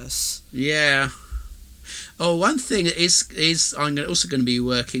service. Yeah. Oh, one thing is I'm also going to be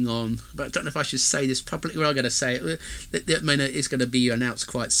working on, but I don't know if I should say this publicly. Well, I'm going to say it. I mean, it's going to be announced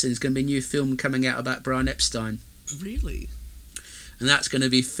quite soon. There's going to be a new film coming out about Brian Epstein. Really? And that's going to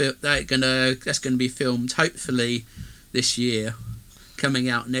be filmed hopefully this year, coming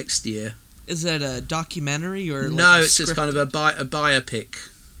out next year. Is it a documentary or no? It's just kind of a biopic.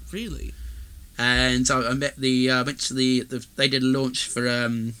 Really? And I met they did a launch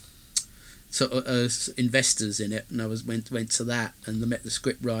for sort of investors in it, and I went to that, and I met the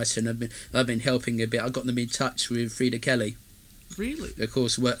script writer, and I've been helping a bit. I got them in touch with Frida Kelly. Really? Of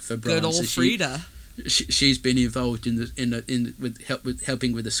course, worked for Brian. Good old Frida. She's been involved with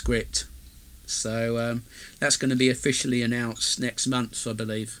helping with the script, so that's going to be officially announced next month, I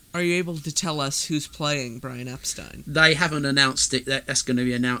believe. Are you able to tell us who's playing Brian Epstein? They haven't announced it. That's going to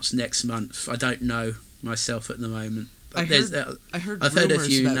be announced next month. I don't know myself at the moment. I've heard a rumors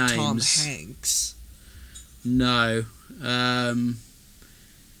few about names. Tom Hanks. No,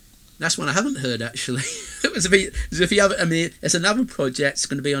 that's one I haven't heard actually. There's another project that's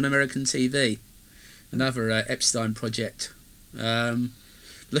going to be on American TV. Another Epstein project. The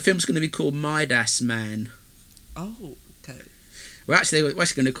film's going to be called Midas Man. Oh, okay. Well, actually, we're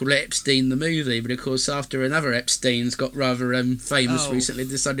going to call it Epstein the movie, but of course, after another Epstein's got rather famous recently,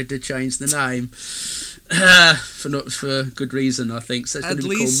 decided to change the name for good reason, I think. So it's going to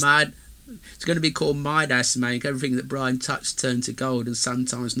be called It's going to be called Midas Man. Everything that Brian touched turned to gold, and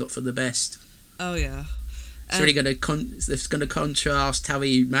sometimes not for the best. Oh yeah. It's really going to contrast how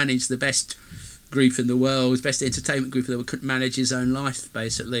he managed the best group in the world, best entertainment group that couldn't manage his own life,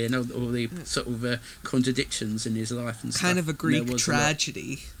 basically, and all the sort of contradictions in his life and stuff. Kind of a Greek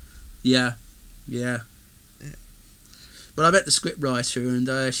tragedy. Yeah. But I met the scriptwriter, and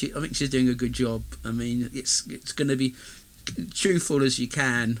I think she's doing a good job. I mean, it's going to be truthful as you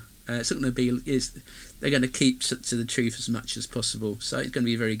can. It's not going to be. They're going to keep to the truth as much as possible, so it's going to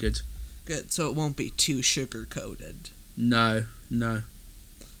be very good. Good. So it won't be too sugar coated. No. No,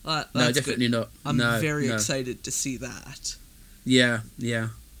 definitely good. not. I'm very excited to see that. Yeah.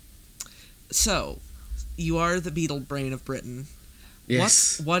 So, you are the Beatle brain of Britain.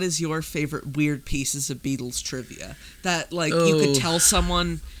 Yes. What is your favorite weird pieces of Beatles trivia that you could tell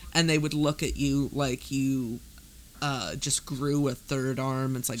someone and they would look at you like you just grew a third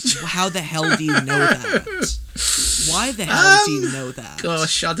arm? It's like, how the hell do you know that? Why the hell do you know that?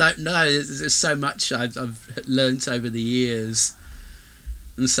 Gosh, I don't know. There's so much I've learnt over the years.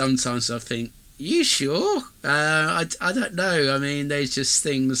 And sometimes I think, you sure? I don't know. I mean, there's just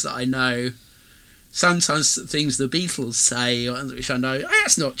things that I know. Sometimes things the Beatles say, which I know,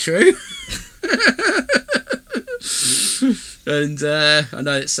 that's not true. And I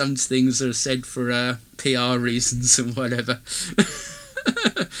know that some things are said for PR reasons and whatever.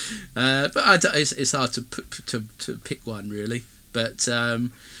 But it's hard to pick one, really. But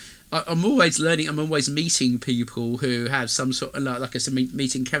I'm always learning. I'm always meeting people who have some sort of like I said,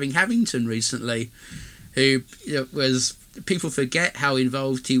 meeting Kevin Harrington recently, who was. People forget how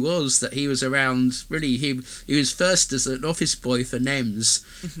involved he was. That he was around. Really, he was first as an office boy for NEMS,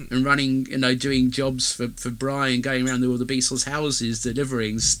 and running, doing jobs for Brian, going around to all the Beatles' houses,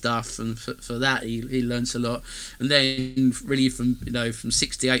 delivering stuff, and for that he learnt a lot. And then really from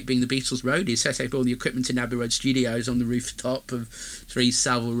 '68 being the Beatles roadie, set up all the equipment in Abbey Road Studios on the rooftop of 3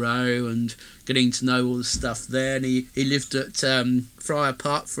 Savile Row, and getting to know all the stuff there. And he lived at Friar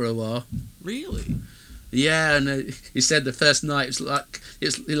Park for a while. Really? Yeah, and he said the first night it's like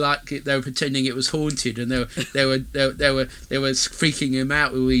they were pretending it was haunted, and they were freaking him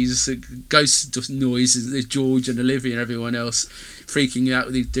out with these ghost noises. George and Olivia and everyone else freaking out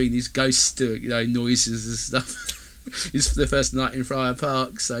with doing these ghost noises and stuff. It's the first night in Friar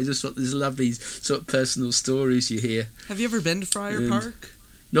Park, so I just thought there's lovely sort of personal stories you hear. Have you ever been to Friar Park?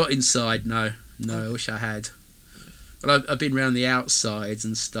 Not inside, no. I wish I had. Well, I've been around the outsides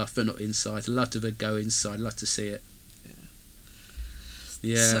and stuff, but not inside. I'd love to go inside. I'd love to see it.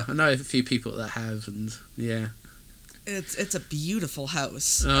 Yeah, so, I know a few people that have, and yeah. It's a beautiful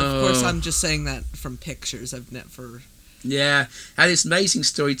house. Of course, I'm just saying that from pictures. I've never. Yeah, I had this amazing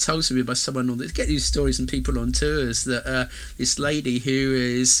story told to me by someone on this. Get these stories from people on tours. That this lady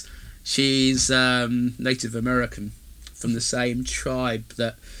she's Native American from the same tribe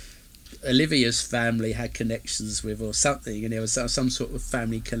that Olivia's family had connections with, or something, and there was some sort of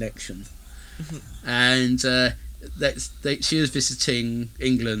family connection. And she was visiting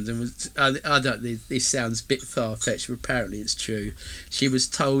England, and this sounds a bit far-fetched, but apparently it's true. She was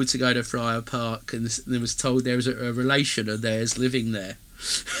told to go to Friar Park, and was told there was a relation of theirs living there.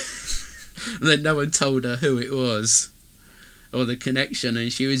 And then no one told her who it was or the connection,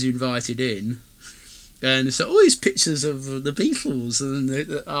 and she was invited in. And so all these pictures of the Beatles, and they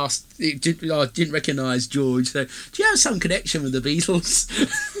asked, I didn't recognise George. So, do you have some connection with the Beatles?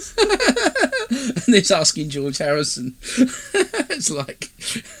 And it's asking George Harrison. It's like,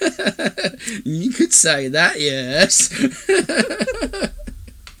 you could say that, yes.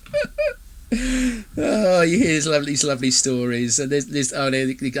 Oh, you hear these lovely stories, and there's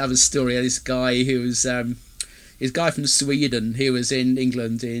the other story. This guy who was this guy from Sweden who was in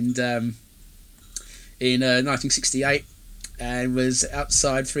England in 1968 and was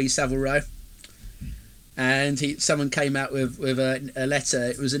outside 3 Savile Row, and someone came out with a letter.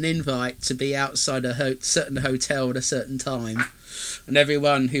 It was an invite to be outside a certain hotel at a certain time, and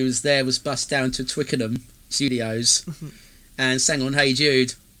everyone who was there was bussed down to Twickenham Studios and sang on Hey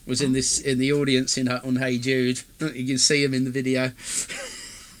Jude. Was in the audience on Hey Jude. You can see him in the video.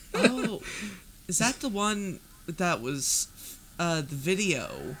 Oh, is that the one that was the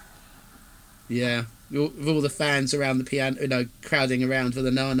video? Yeah, with all the fans around the piano, crowding around for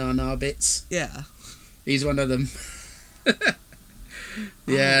the na na na bits. Yeah, he's one of them.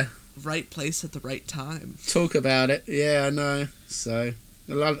 Yeah, right place at the right time. Talk about it. Yeah, I know. So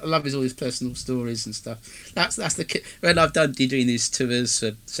I love all his personal stories and stuff. That's the when I've doing these tours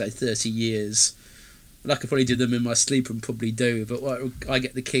for say 30 years. I could probably do them in my sleep and probably do, but what I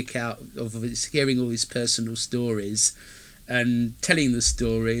get the kick out of is hearing all these personal stories and telling the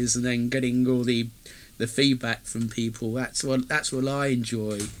stories, and then getting all the feedback from people. That's what I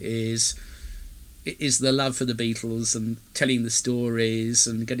enjoy is the love for the Beatles and telling the stories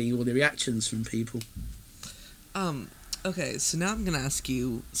and getting all the reactions from people. Okay, so now I'm gonna ask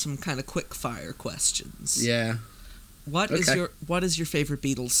you some kind of quick fire questions. Yeah. What is your favorite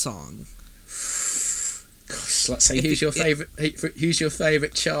Beatles song? Gosh, let's say who's your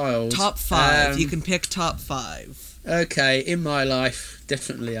favorite child? Top 5. You can pick top 5. Okay, In My Life,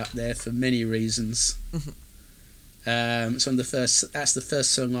 definitely up there for many reasons. It's one of the first. That's the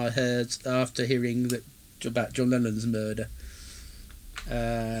first song I heard after hearing about John Lennon's murder.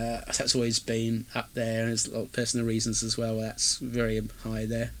 That's always been up there, and there's a lot of personal reasons as well. That's very high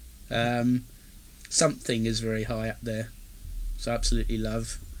there. Something is very high up there, so I absolutely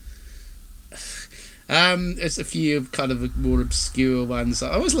love. There's a few kind of more obscure ones.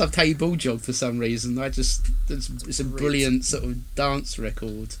 I always loved Hey Bulldog for some reason. It's a brilliant sort of dance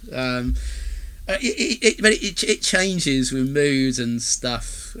record. It changes with moods and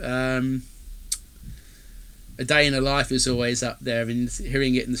stuff. A Day in a Life is always up there, and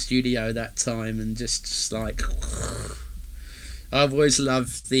hearing it in the studio that time, and just like I've always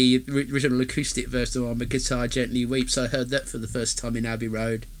loved the original acoustic version on My Guitar Gently Weeps. I heard that for the first time in Abbey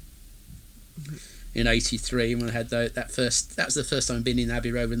Road in '83 when I had that was the first time I'd been in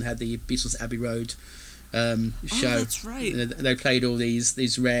Abbey Road when they had the Beatles Abbey Road show. Oh, that's right. They played all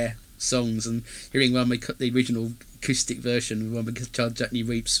these rare songs, and hearing the original acoustic version of When My Guitar Gently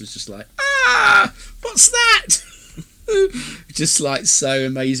Weeps was just like, what's that? Just like so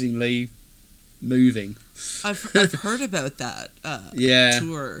amazingly moving. I've heard about that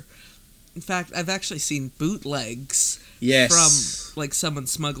tour. In fact, I've actually seen bootlegs. Yes. From like someone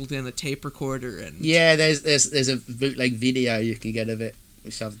smuggled in a tape recorder and. Yeah, there's a bootleg video you can get of it,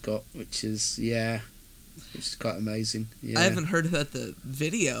 which I've got, which is quite amazing. Yeah. I haven't heard about the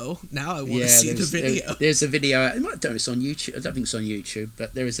video. Now I want to see the video. There's a video. I don't know if it's on YouTube. I don't think it's on YouTube,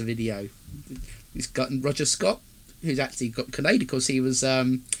 but there is a video. It's got Roger Scott, who's actually got Canada, because he was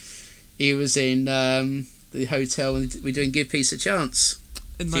in the hotel and we're doing Give Peace a Chance.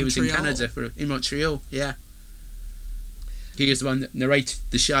 In Montreal. He was in Canada in Montreal. Yeah. He was the one that narrated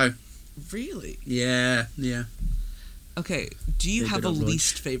the show. Really? Yeah. Okay, do you have a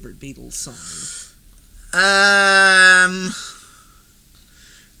least favorite Beatles song? I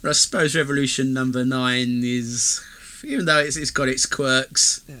suppose Revolution Number 9 is, even though it's got its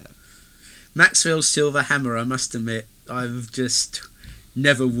quirks. Yeah. Maxwell's Silver Hammer, I must admit, I've just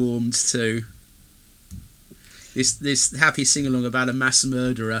never warmed to. This happy sing-along about a mass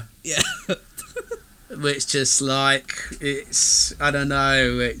murderer. Yeah. Which just like, I don't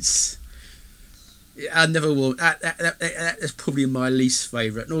know, I never will. That's probably my least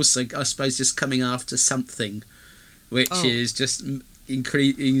favourite, and also I suppose just coming after Something, which is just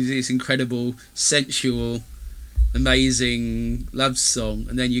this incredible, sensual, amazing love song,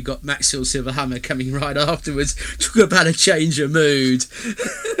 and then you got Maxwell Silverhammer coming right afterwards. Talk about a change of mood.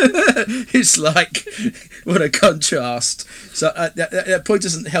 It's like, what a contrast. So that point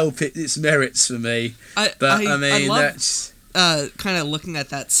doesn't help its merits for me. I mean, love, that's kind of looking at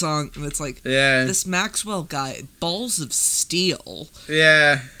that song, and it's like, this Maxwell guy, balls of steel.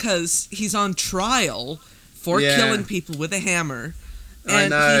 Yeah. Because he's on trial for killing people with a hammer,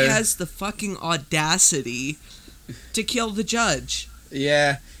 And I know. he has the fucking audacity to kill the judge.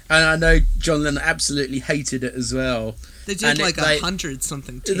 Yeah, and I know John Lennon absolutely hated it as well. They did And like they- 100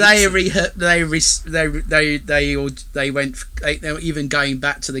 something takes. They were even going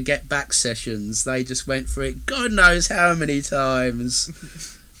back to the Get Back sessions. They just went for it God knows how many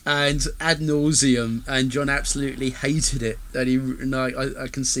times, and ad nauseum. And John absolutely hated it. And I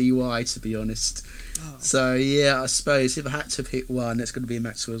can see why, to be honest. Oh. So yeah, I suppose if I had to pick one, it's going to be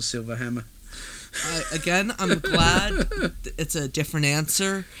Maxwell Silverhammer. Again, I'm glad it's a different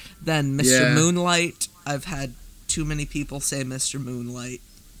answer than Mr. Yeah. Moonlight. I've had too many people say Mr. Moonlight.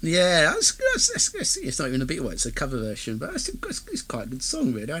 Yeah, it's not even a bit. Well, it's a cover version, but it's quite a good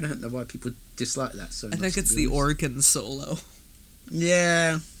song, really. I don't know why people dislike that so much. I think it's the organ solo.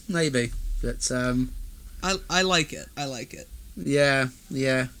 Yeah, maybe, but I like it. I like it. yeah.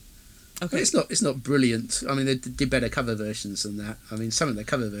 Okay. It's not brilliant. I mean, they did better cover versions than that. I mean, some of the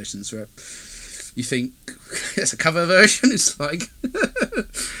cover versions were. You think it's a cover version? It's like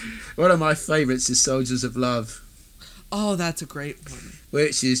one of my favourites is "Soldiers of Love," Oh, that's a great one.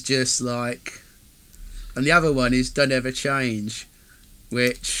 which is just like, and the other one is "Don't Ever Change,"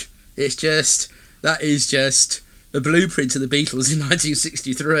 which it's just that is just the blueprint of the Beatles in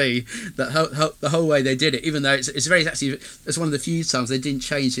 1963. That the whole way they did it, even though it's very actually it's one of the few times they didn't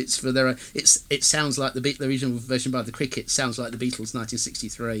change it for their. It sounds like the original version by the Crickets sounds like the Beatles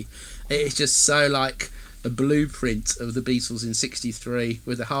 1963. It's just so like a blueprint of the Beatles in '63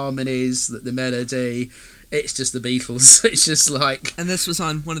 with the harmonies, the melody. It's just the Beatles. It's just like And this was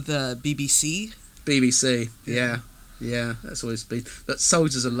on one of the BBC. BBC. Yeah, that's always been. But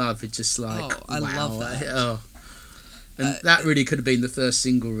Soldiers of Love is just like Oh, I wow. love that. Oh. And that really could have been the first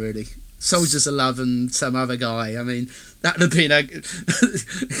single, really. Soldiers of Love and some other guy. I mean, that would have been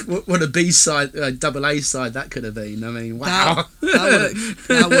what a B-side, double A side that could have been. I mean, wow.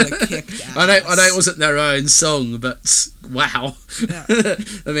 That would have kicked ass. I know it wasn't their own song, but wow. Yeah.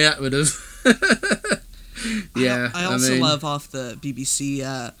 I mean, that would have. Yeah. I also mean, love off the BBC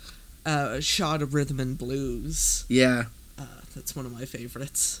Shot of Rhythm and Blues. Yeah. That's one of my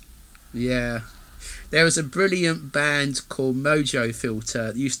favorites. Yeah. There was a brilliant band called Mojo Filter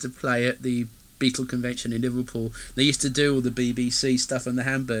that used to play at the Beatle convention in Liverpool. They used to do all the BBC stuff and the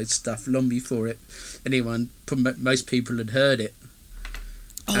Hamburg stuff long before most people had heard it.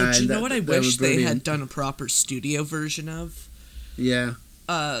 Oh, do you know what I they were wish they had brilliant. done a proper studio version of? Yeah.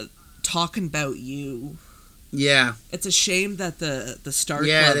 Talking About You. Yeah. It's a shame that the Star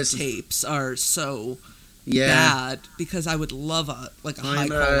Yeah, Club there's- tapes are so Yeah. bad, because I would love a I high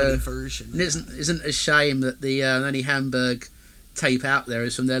know. quality version. And isn't it a shame that the only Hamburg tape out there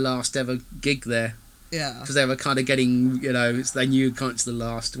is from their last ever gig there? Yeah. Because they were kind of getting, they knew kind of the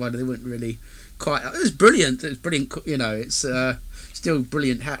last one. They weren't really quite. It was brilliant. It was brilliant. It's still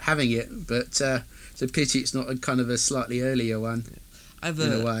brilliant having it, but it's a pity it's not a kind of a slightly earlier one in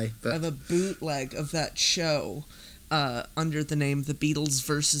a way. I have But a bootleg of that show under the name The Beatles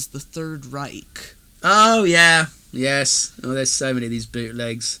versus the Third Reich. oh yeah, yes. Oh, there's so many of these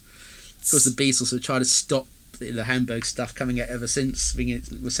bootlegs. Of course, the Beatles have tried to stop the Hamburg stuff coming out ever since. We're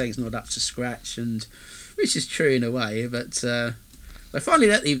saying it's not up to scratch, and which is true in a way. But they finally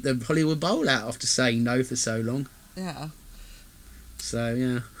let the Hollywood Bowl out after saying no for so long. Yeah. So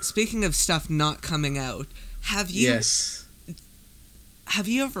yeah. Speaking of stuff not coming out, have you Yes.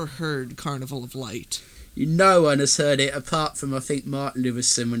 ever heard Carnival of Light? No one has heard it apart from, I think, Mark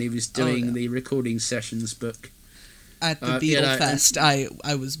Lewison when he was doing yeah. the recording sessions book. At the you Beatle know, Fest, I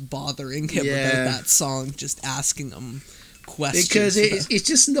was bothering him Yeah. about that song, just asking him questions. Because it's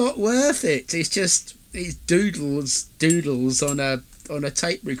just not worth it. It's doodles on a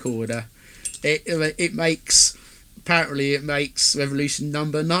tape recorder. It makes Revolution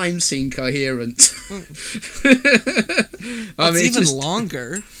Number 9 seem coherent. It's even just,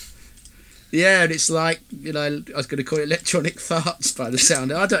 longer. yeah, and it's like, I was going to call it electronic farts by the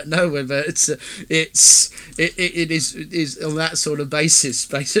sound. I don't know whether it is on that sort of basis,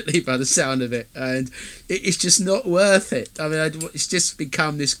 basically, by the sound of it, and it's just not worth it. I mean, it's just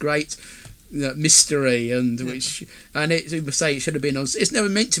become this great mystery, and it say it should have been on. It's never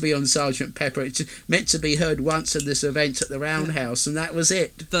meant to be on Sgt. Pepper. It's meant to be heard once at this event at the Roundhouse, and that was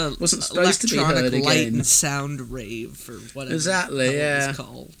it. The Wasn't supposed to be heard electronic light again. and sound rave, or whatever Exactly, the hell yeah. it was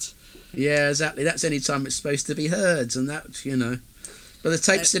called. Yeah, exactly. That's any time it's supposed to be heard, and that But the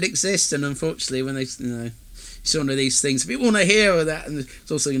tapes still exist, and unfortunately, when they it's one of these things. People want to hear that, and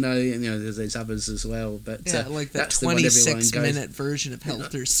it's also there's others as well. But Yeah, like the that's the one everyone 26-minute version of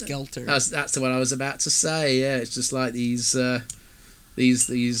Helter Skelter. That's the one I was about to say. Yeah, it's just like these these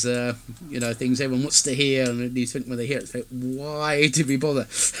things everyone wants to hear, and you think when they hear it, they think, why did we bother?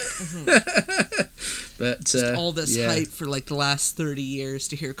 But just all this hype for like the last 30 years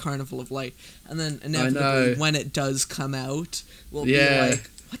to hear Carnival of Light, and then inevitably when it does come out, we'll be like,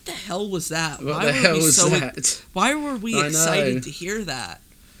 what the hell was that? Why were we excited to hear that?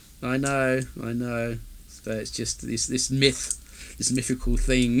 I know. But it's just this mythical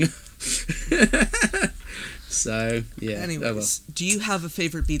thing. So, yeah. Anyways, do you have a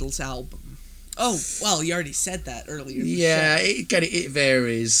favorite Beatles album? Oh, well, you already said that earlier. Yeah, it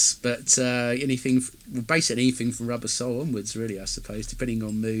varies, but basically anything from Rubber Soul onwards, really, I suppose, depending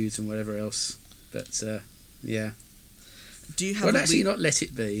on moods and whatever else. But, yeah. Do you have not Let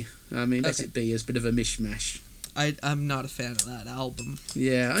It Be. I mean, Let It Be is a bit of a mishmash. I'm not a fan of that album.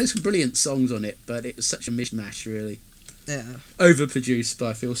 Yeah, there's some brilliant songs on it, but it was such a mishmash, really. Yeah. Overproduced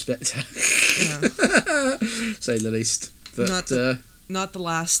by Phil Spector. Yeah. Say the least. But not the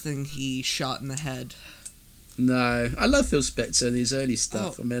last thing he shot in the head. No. I love Phil Spector and his early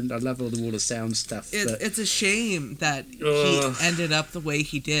stuff. I mean, I love all the Wall of Sound stuff. It's a shame that he ended up the way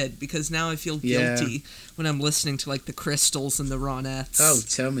he did, because now I feel guilty when I'm listening to like the Crystals and the Ronettes. Oh,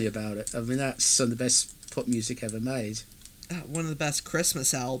 tell me about it. I mean, that's some of the best pop music ever made. One of the best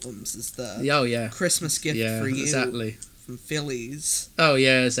Christmas albums is the Christmas Gift for You. Exactly. From Phillies. Oh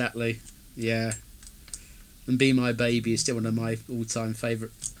yeah, exactly. Yeah. And Be My Baby is still one of my all-time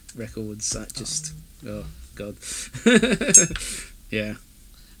favourite records. That just oh god. Yeah.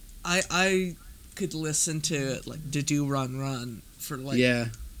 I could listen to like Do Run Run for like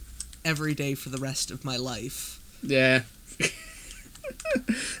every day for the rest of my life. Yeah.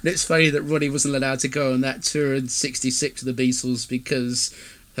 And it's funny that Ronnie wasn't allowed to go on that tour in '66 with the Beatles because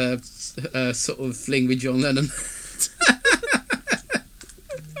her sort of fling with John Lennon.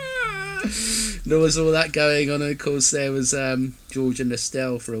 There was all that going on, and of course there was George and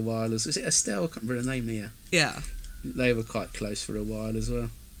Estelle for a while. Was it Estelle? I can't remember her name here. Yeah. They were quite close for a while as well.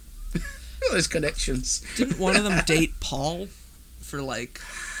 All those connections. Didn't one of them date Paul for like,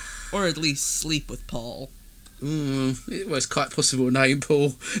 or at least sleep with Paul? It was quite possible name,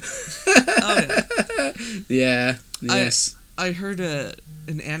 Paul. Oh yeah. Yeah. Yes. I heard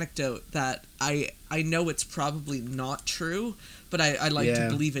an anecdote that I know it's probably not true, but I like to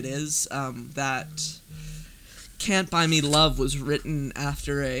believe it is, that Can't Buy Me Love was written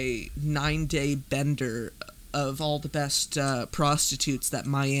after a 9-day bender of all the best prostitutes that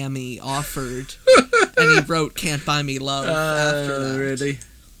Miami offered, and he wrote Can't Buy Me Love after that. Really?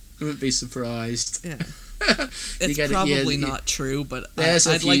 I wouldn't be surprised. Yeah. It's probably not true, but there's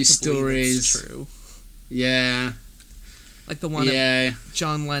I'd a few like to stories. believe it's true. Yeah. Like the one of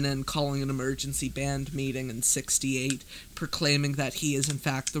John Lennon calling an emergency band meeting in '68, proclaiming that he is in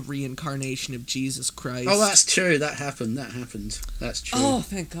fact the reincarnation of Jesus Christ. Oh, that's true. That happened. That's true. Oh,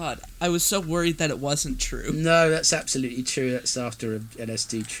 thank God. I was so worried that it wasn't true. No, that's absolutely true. That's after an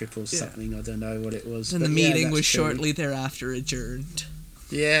LSD trip or something. I don't know what it was. And the meeting was shortly thereafter adjourned.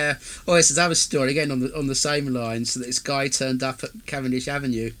 Yeah. Oh, this is another story again on the same lines. So this guy turned up at Cavendish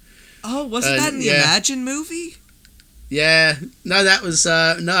Avenue. Oh, wasn't that in the Imagine movie? Yeah. No, that was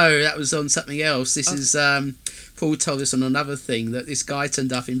on something else. This is Paul told us on another thing that this guy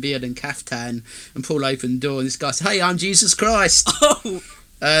turned up in beard and caftan, and Paul opened the door, and this guy said, "Hey, I'm Jesus Christ." Oh.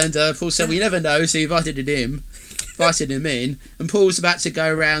 And Paul said, "We never know," so he invited him in, and Paul was about to go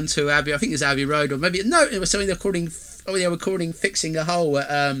around to Abbey. I think it was Abbey Road, or maybe no, it was something they're recording. Oh, they were recording Fixing a Hole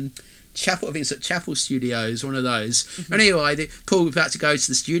at Chapel. I think it's at Chapel Studios, one of those. Mm-hmm. Anyway, Paul was about to go to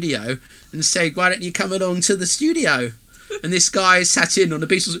the studio and said, "Why don't you come along to the studio?" And this guy sat in on the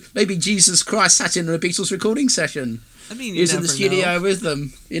Beatles. Maybe Jesus Christ sat in on a Beatles recording session. I mean, he was in the studio with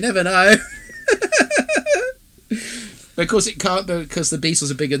them. You never know. But of course, it can't be because the Beatles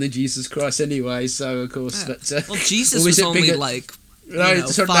are bigger than Jesus Christ anyway. So of course, yeah. But well, Jesus was only bigger? like.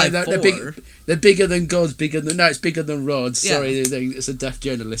 They're bigger than God. It's bigger than Rod. Sorry, yeah. It's a deaf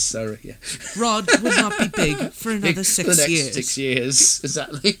journalist. Sorry, yeah. Rod would not be big for another 6 years. The next 6 years,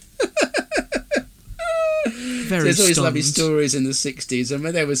 exactly. There's always lovely stories in the 60s. I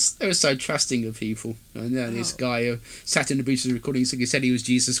mean, they were so trusting of people. And then this guy who sat in the Beatles recording, he said he was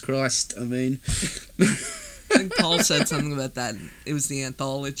Jesus Christ. I mean, I think Paul said something about that. It was the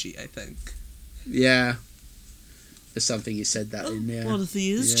anthology, I think. Yeah. There's something he said that in there. What if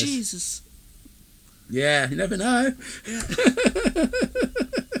he is Jesus? Yeah, you never know.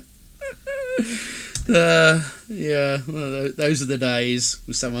 Yeah. Well, those are the days,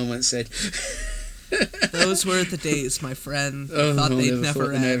 someone once said. Those were the days, my friend. I thought they'd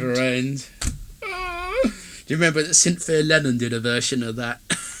never end. Do you remember that Cynthia Lennon did a version of that?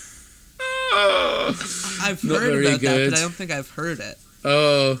 I've Not heard very about that, good. but I don't think I've heard it.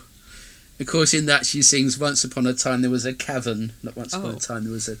 Oh, of course, in that she sings "Once upon a time there was a cavern." Not once upon a time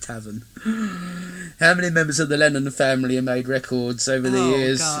there was a tavern. How many members of the Lennon family have made records over the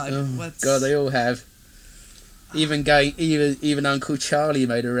years? God, God, they all have. Even Uncle Charlie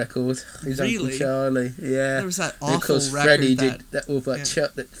made a record. His Really? Uncle Charlie, yeah. There was that And of awful course, record Freddie that... did that awful yeah.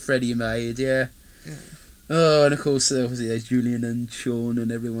 chuck that Freddie made, yeah. Yeah. Oh, and of course, obviously, there's Julian and Sean and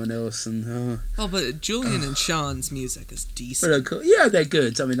everyone else, and Well, but Julian and Sean's music is decent. but of course, yeah, they're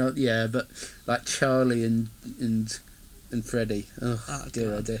good. I mean, yeah, but like Charlie and Freddie. Oh,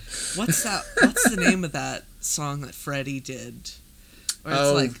 dear, God. oh dear. What's the name of that song that Freddie did? Where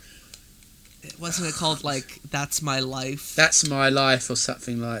it's like, wasn't it called like "That's My Life"? That's My Life or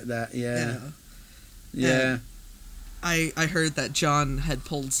something like that. Yeah. Yeah. I heard that John had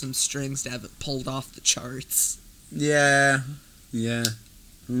pulled some strings to have it pulled off the charts. Yeah. I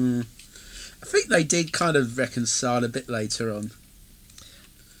think they did kind of reconcile a bit later on.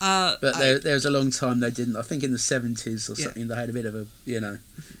 But there was a long time they didn't. I think in the 70s or something they had a bit of a,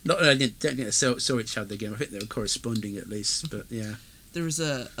 not they don't think they saw each other again. I think they were corresponding at least, but yeah. There was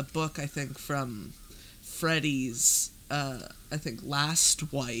a book, I think, from Freddie's, I think,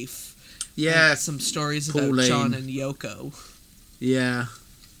 last wife. Yeah. Some stories Pauline. about John and Yoko. Yeah.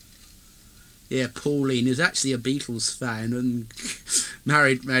 Yeah, Pauline is actually a Beatles fan and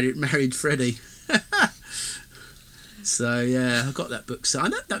married Freddie. So yeah, I got that book. So I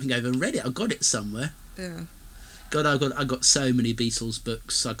don't think I ever read it. I got it somewhere. Yeah. God, I got so many Beatles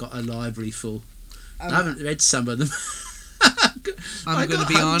books. I got a library full. I haven't read some of them. I'm going to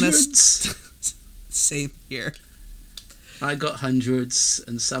be honest. Same here. I got hundreds,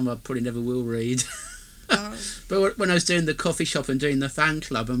 and some I probably never will read. But when I was doing the coffee shop and doing the fan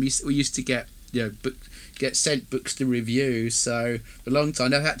club, and we used to get get sent books to review. So for a long time, I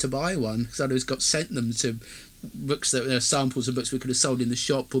never had to buy one because I always got sent them to books that were samples of books we could have sold in the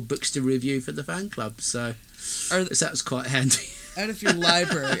shop or books to review for the fan club. So that was quite handy. Out of your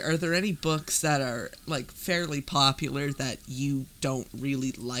library, are there any books that are like fairly popular that you don't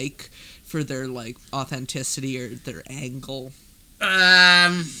really like for their like authenticity or their angle?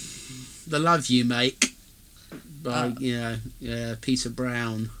 The Love You Make by Peter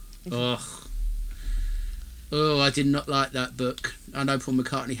Brown. Oh, I did not like that book. I know Paul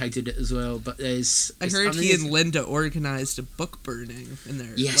McCartney hated it as well, but I heard he and Linda organized a book burning in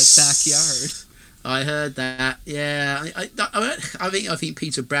their backyard. I heard that. Yeah, I think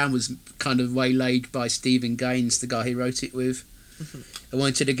Peter Brown was kind of waylaid by Stephen Gaines, the guy he wrote it with. I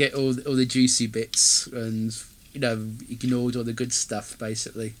wanted to get all the juicy bits and ignored all the good stuff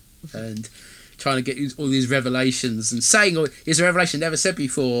basically, and trying to get all these revelations and saying here's a revelation never said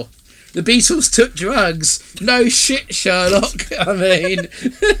before. The Beatles took drugs. No shit, Sherlock. I mean,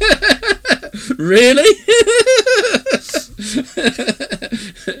 really?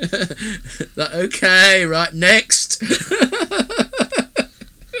 Okay, right, next.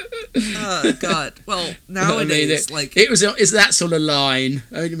 Oh, God. Well, nowadays, it's that sort of line.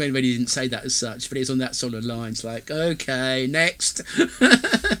 I mean, maybe he didn't say that as such, but it's on that sort of line. It's like, okay, next.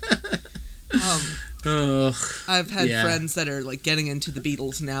 I've had friends that are like getting into the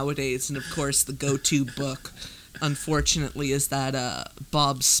Beatles nowadays, and of course the go-to book, unfortunately, is that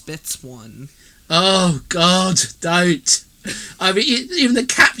Bob Spitz one. Oh God, don't! I mean, even the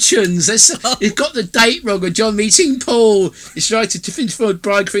captions. It's got the date wrong with John meeting Paul. It's right to finish for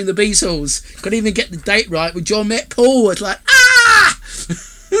Bride Queen the Beatles. Couldn't even get the date right when John met Paul. It's like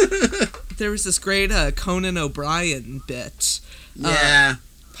There was this great Conan O'Brien bit. Yeah.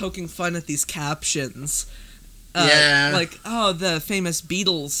 Poking fun at these captions. Like, the famous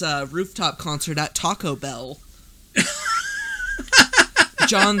Beatles rooftop concert at Taco Bell.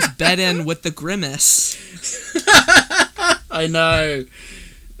 John's bed in with the grimace. I know.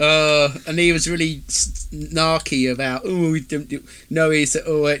 And he was really narky about, it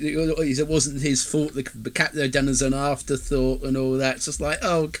wasn't his fault, the cat they'd done as an afterthought and all that. It's just like,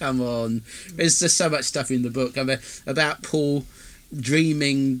 oh, come on. There's just so much stuff in the book. I mean, about Paul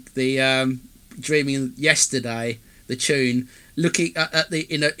dreaming yesterday, the tune, looking at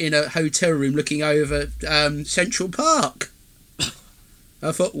in a hotel room looking over Central Park.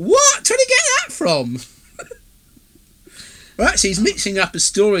 I thought, what? Where did he get that from? Well, actually, he's mixing up a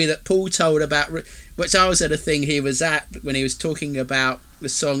story that Paul told about, which I was at a thing he was at when he was talking about the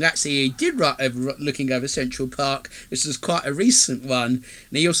song. Actually, he did write over looking over Central Park, which was quite a recent one.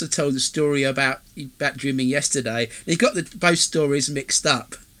 And he also told the story about dreaming yesterday. And he got both stories mixed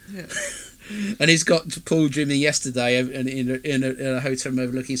up. Yeah. And he's got Paul dreaming yesterday in a hotel room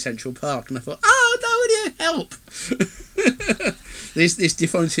overlooking Central Park. And I thought, oh, no, would you help? this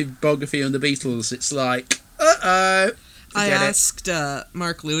definitive biography on the Beatles, it's like, I asked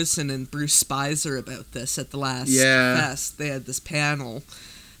Mark Lewison and Bruce Spicer about this at the last fest. They had this panel,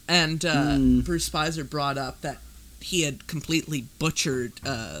 and Bruce Spicer brought up that he had completely butchered,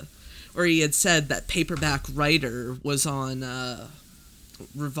 or he had said that Paperback Writer was on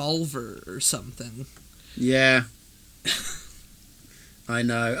Revolver or something. Yeah. I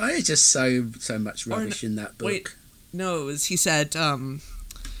know. It's just so much rubbish in that book. Wait, no, he said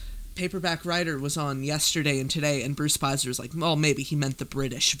Paperback Writer was on Yesterday and Today, and Bruce Spicer was like, well, maybe he meant the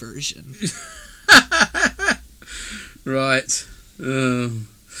British version. Right. Oh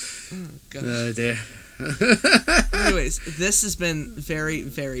God. Oh dear. Anyways, this has been very,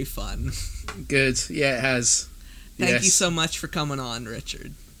 very fun. Good. Yeah, it has. Thank you so much for coming on,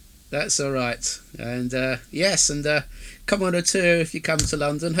 Richard. That's all right. And come on a tour if you come to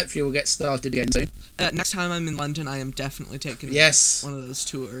London. Hopefully we'll get started again soon. Next time I'm in London, I am definitely taking one of those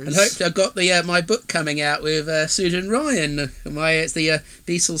tours. And hopefully I've got the my book coming out with Susan Ryan. It's the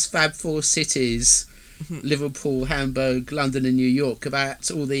Beatles Fab Four Cities. Liverpool, Hamburg, London and New York, about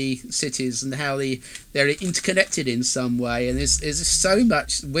all the cities and how they're interconnected in some way, and there's so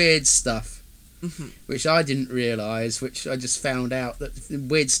much weird stuff which I didn't realise, which I just found out, that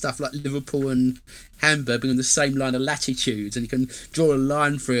weird stuff like Liverpool and Hamburg being on the same line of latitudes, and you can draw a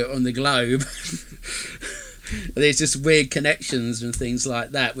line through it on the globe. There's just weird connections and things like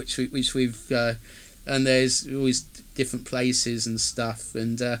that which we've and there's always different places and stuff,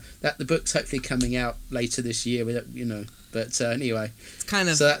 and that the book's hopefully coming out later this year, but anyway, it's kind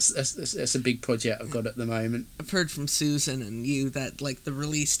of, so that's a big project I've got at the moment. I've heard from Susan and you that like the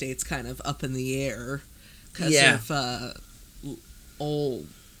release date's kind of up in the air because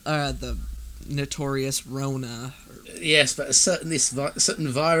of the notorious Rona. Yes, but a certain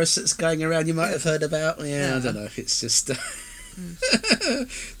virus that's going around you might have heard about. I don't know, it's just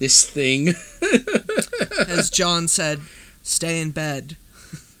this thing. As John said, stay in bed.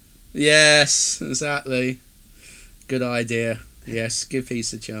 Yes, exactly. Good idea. Yes, give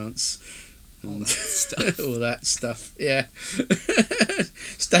peace a chance. All that stuff. All that stuff, yeah.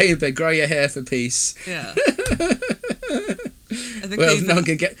 Stay in bed, grow your hair for peace. Yeah. I think no one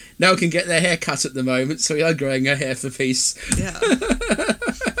can get their hair cut at the moment, so we are growing our hair for peace. Yeah.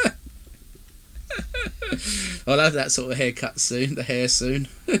 I'll have that sort of haircut soon. The hair soon.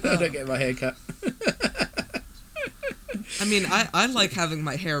 I don't get my hair cut. I mean, I like having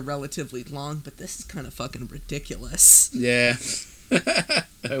my hair relatively long, but this is kind of fucking ridiculous. Yeah.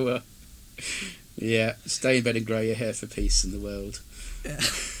 Oh well. Yeah. Stay in bed and grow your hair for peace in the world. Yeah.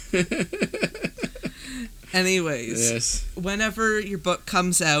 Anyways, yes. Whenever your book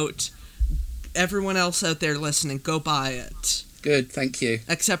comes out, everyone else out there listening, go buy it. Good, thank you.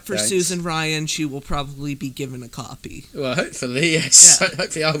 Except for Susan Ryan, she will probably be given a copy. Well, hopefully, yes. Yeah.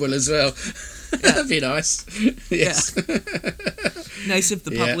 Hopefully I will as well. Yeah. That'd be nice. Yes. Yeah. Nice if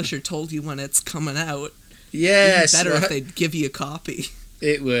the publisher told you when it's coming out. Yes. Even better if they'd give you a copy.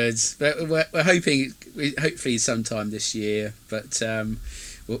 It would. But we're hoping, hopefully sometime this year. But I'll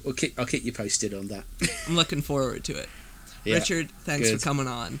keep you posted on that. I'm looking forward to it. Yeah. Richard, thanks for coming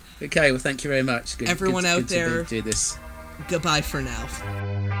on. Okay, well, thank you very much. Everyone out there, do this. Goodbye for now.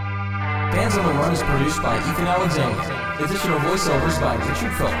 Fans on the Run is produced by Ethan Alexander. Additional voiceovers by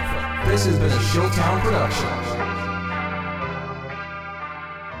Richard Phillip. This has been a Showtown production.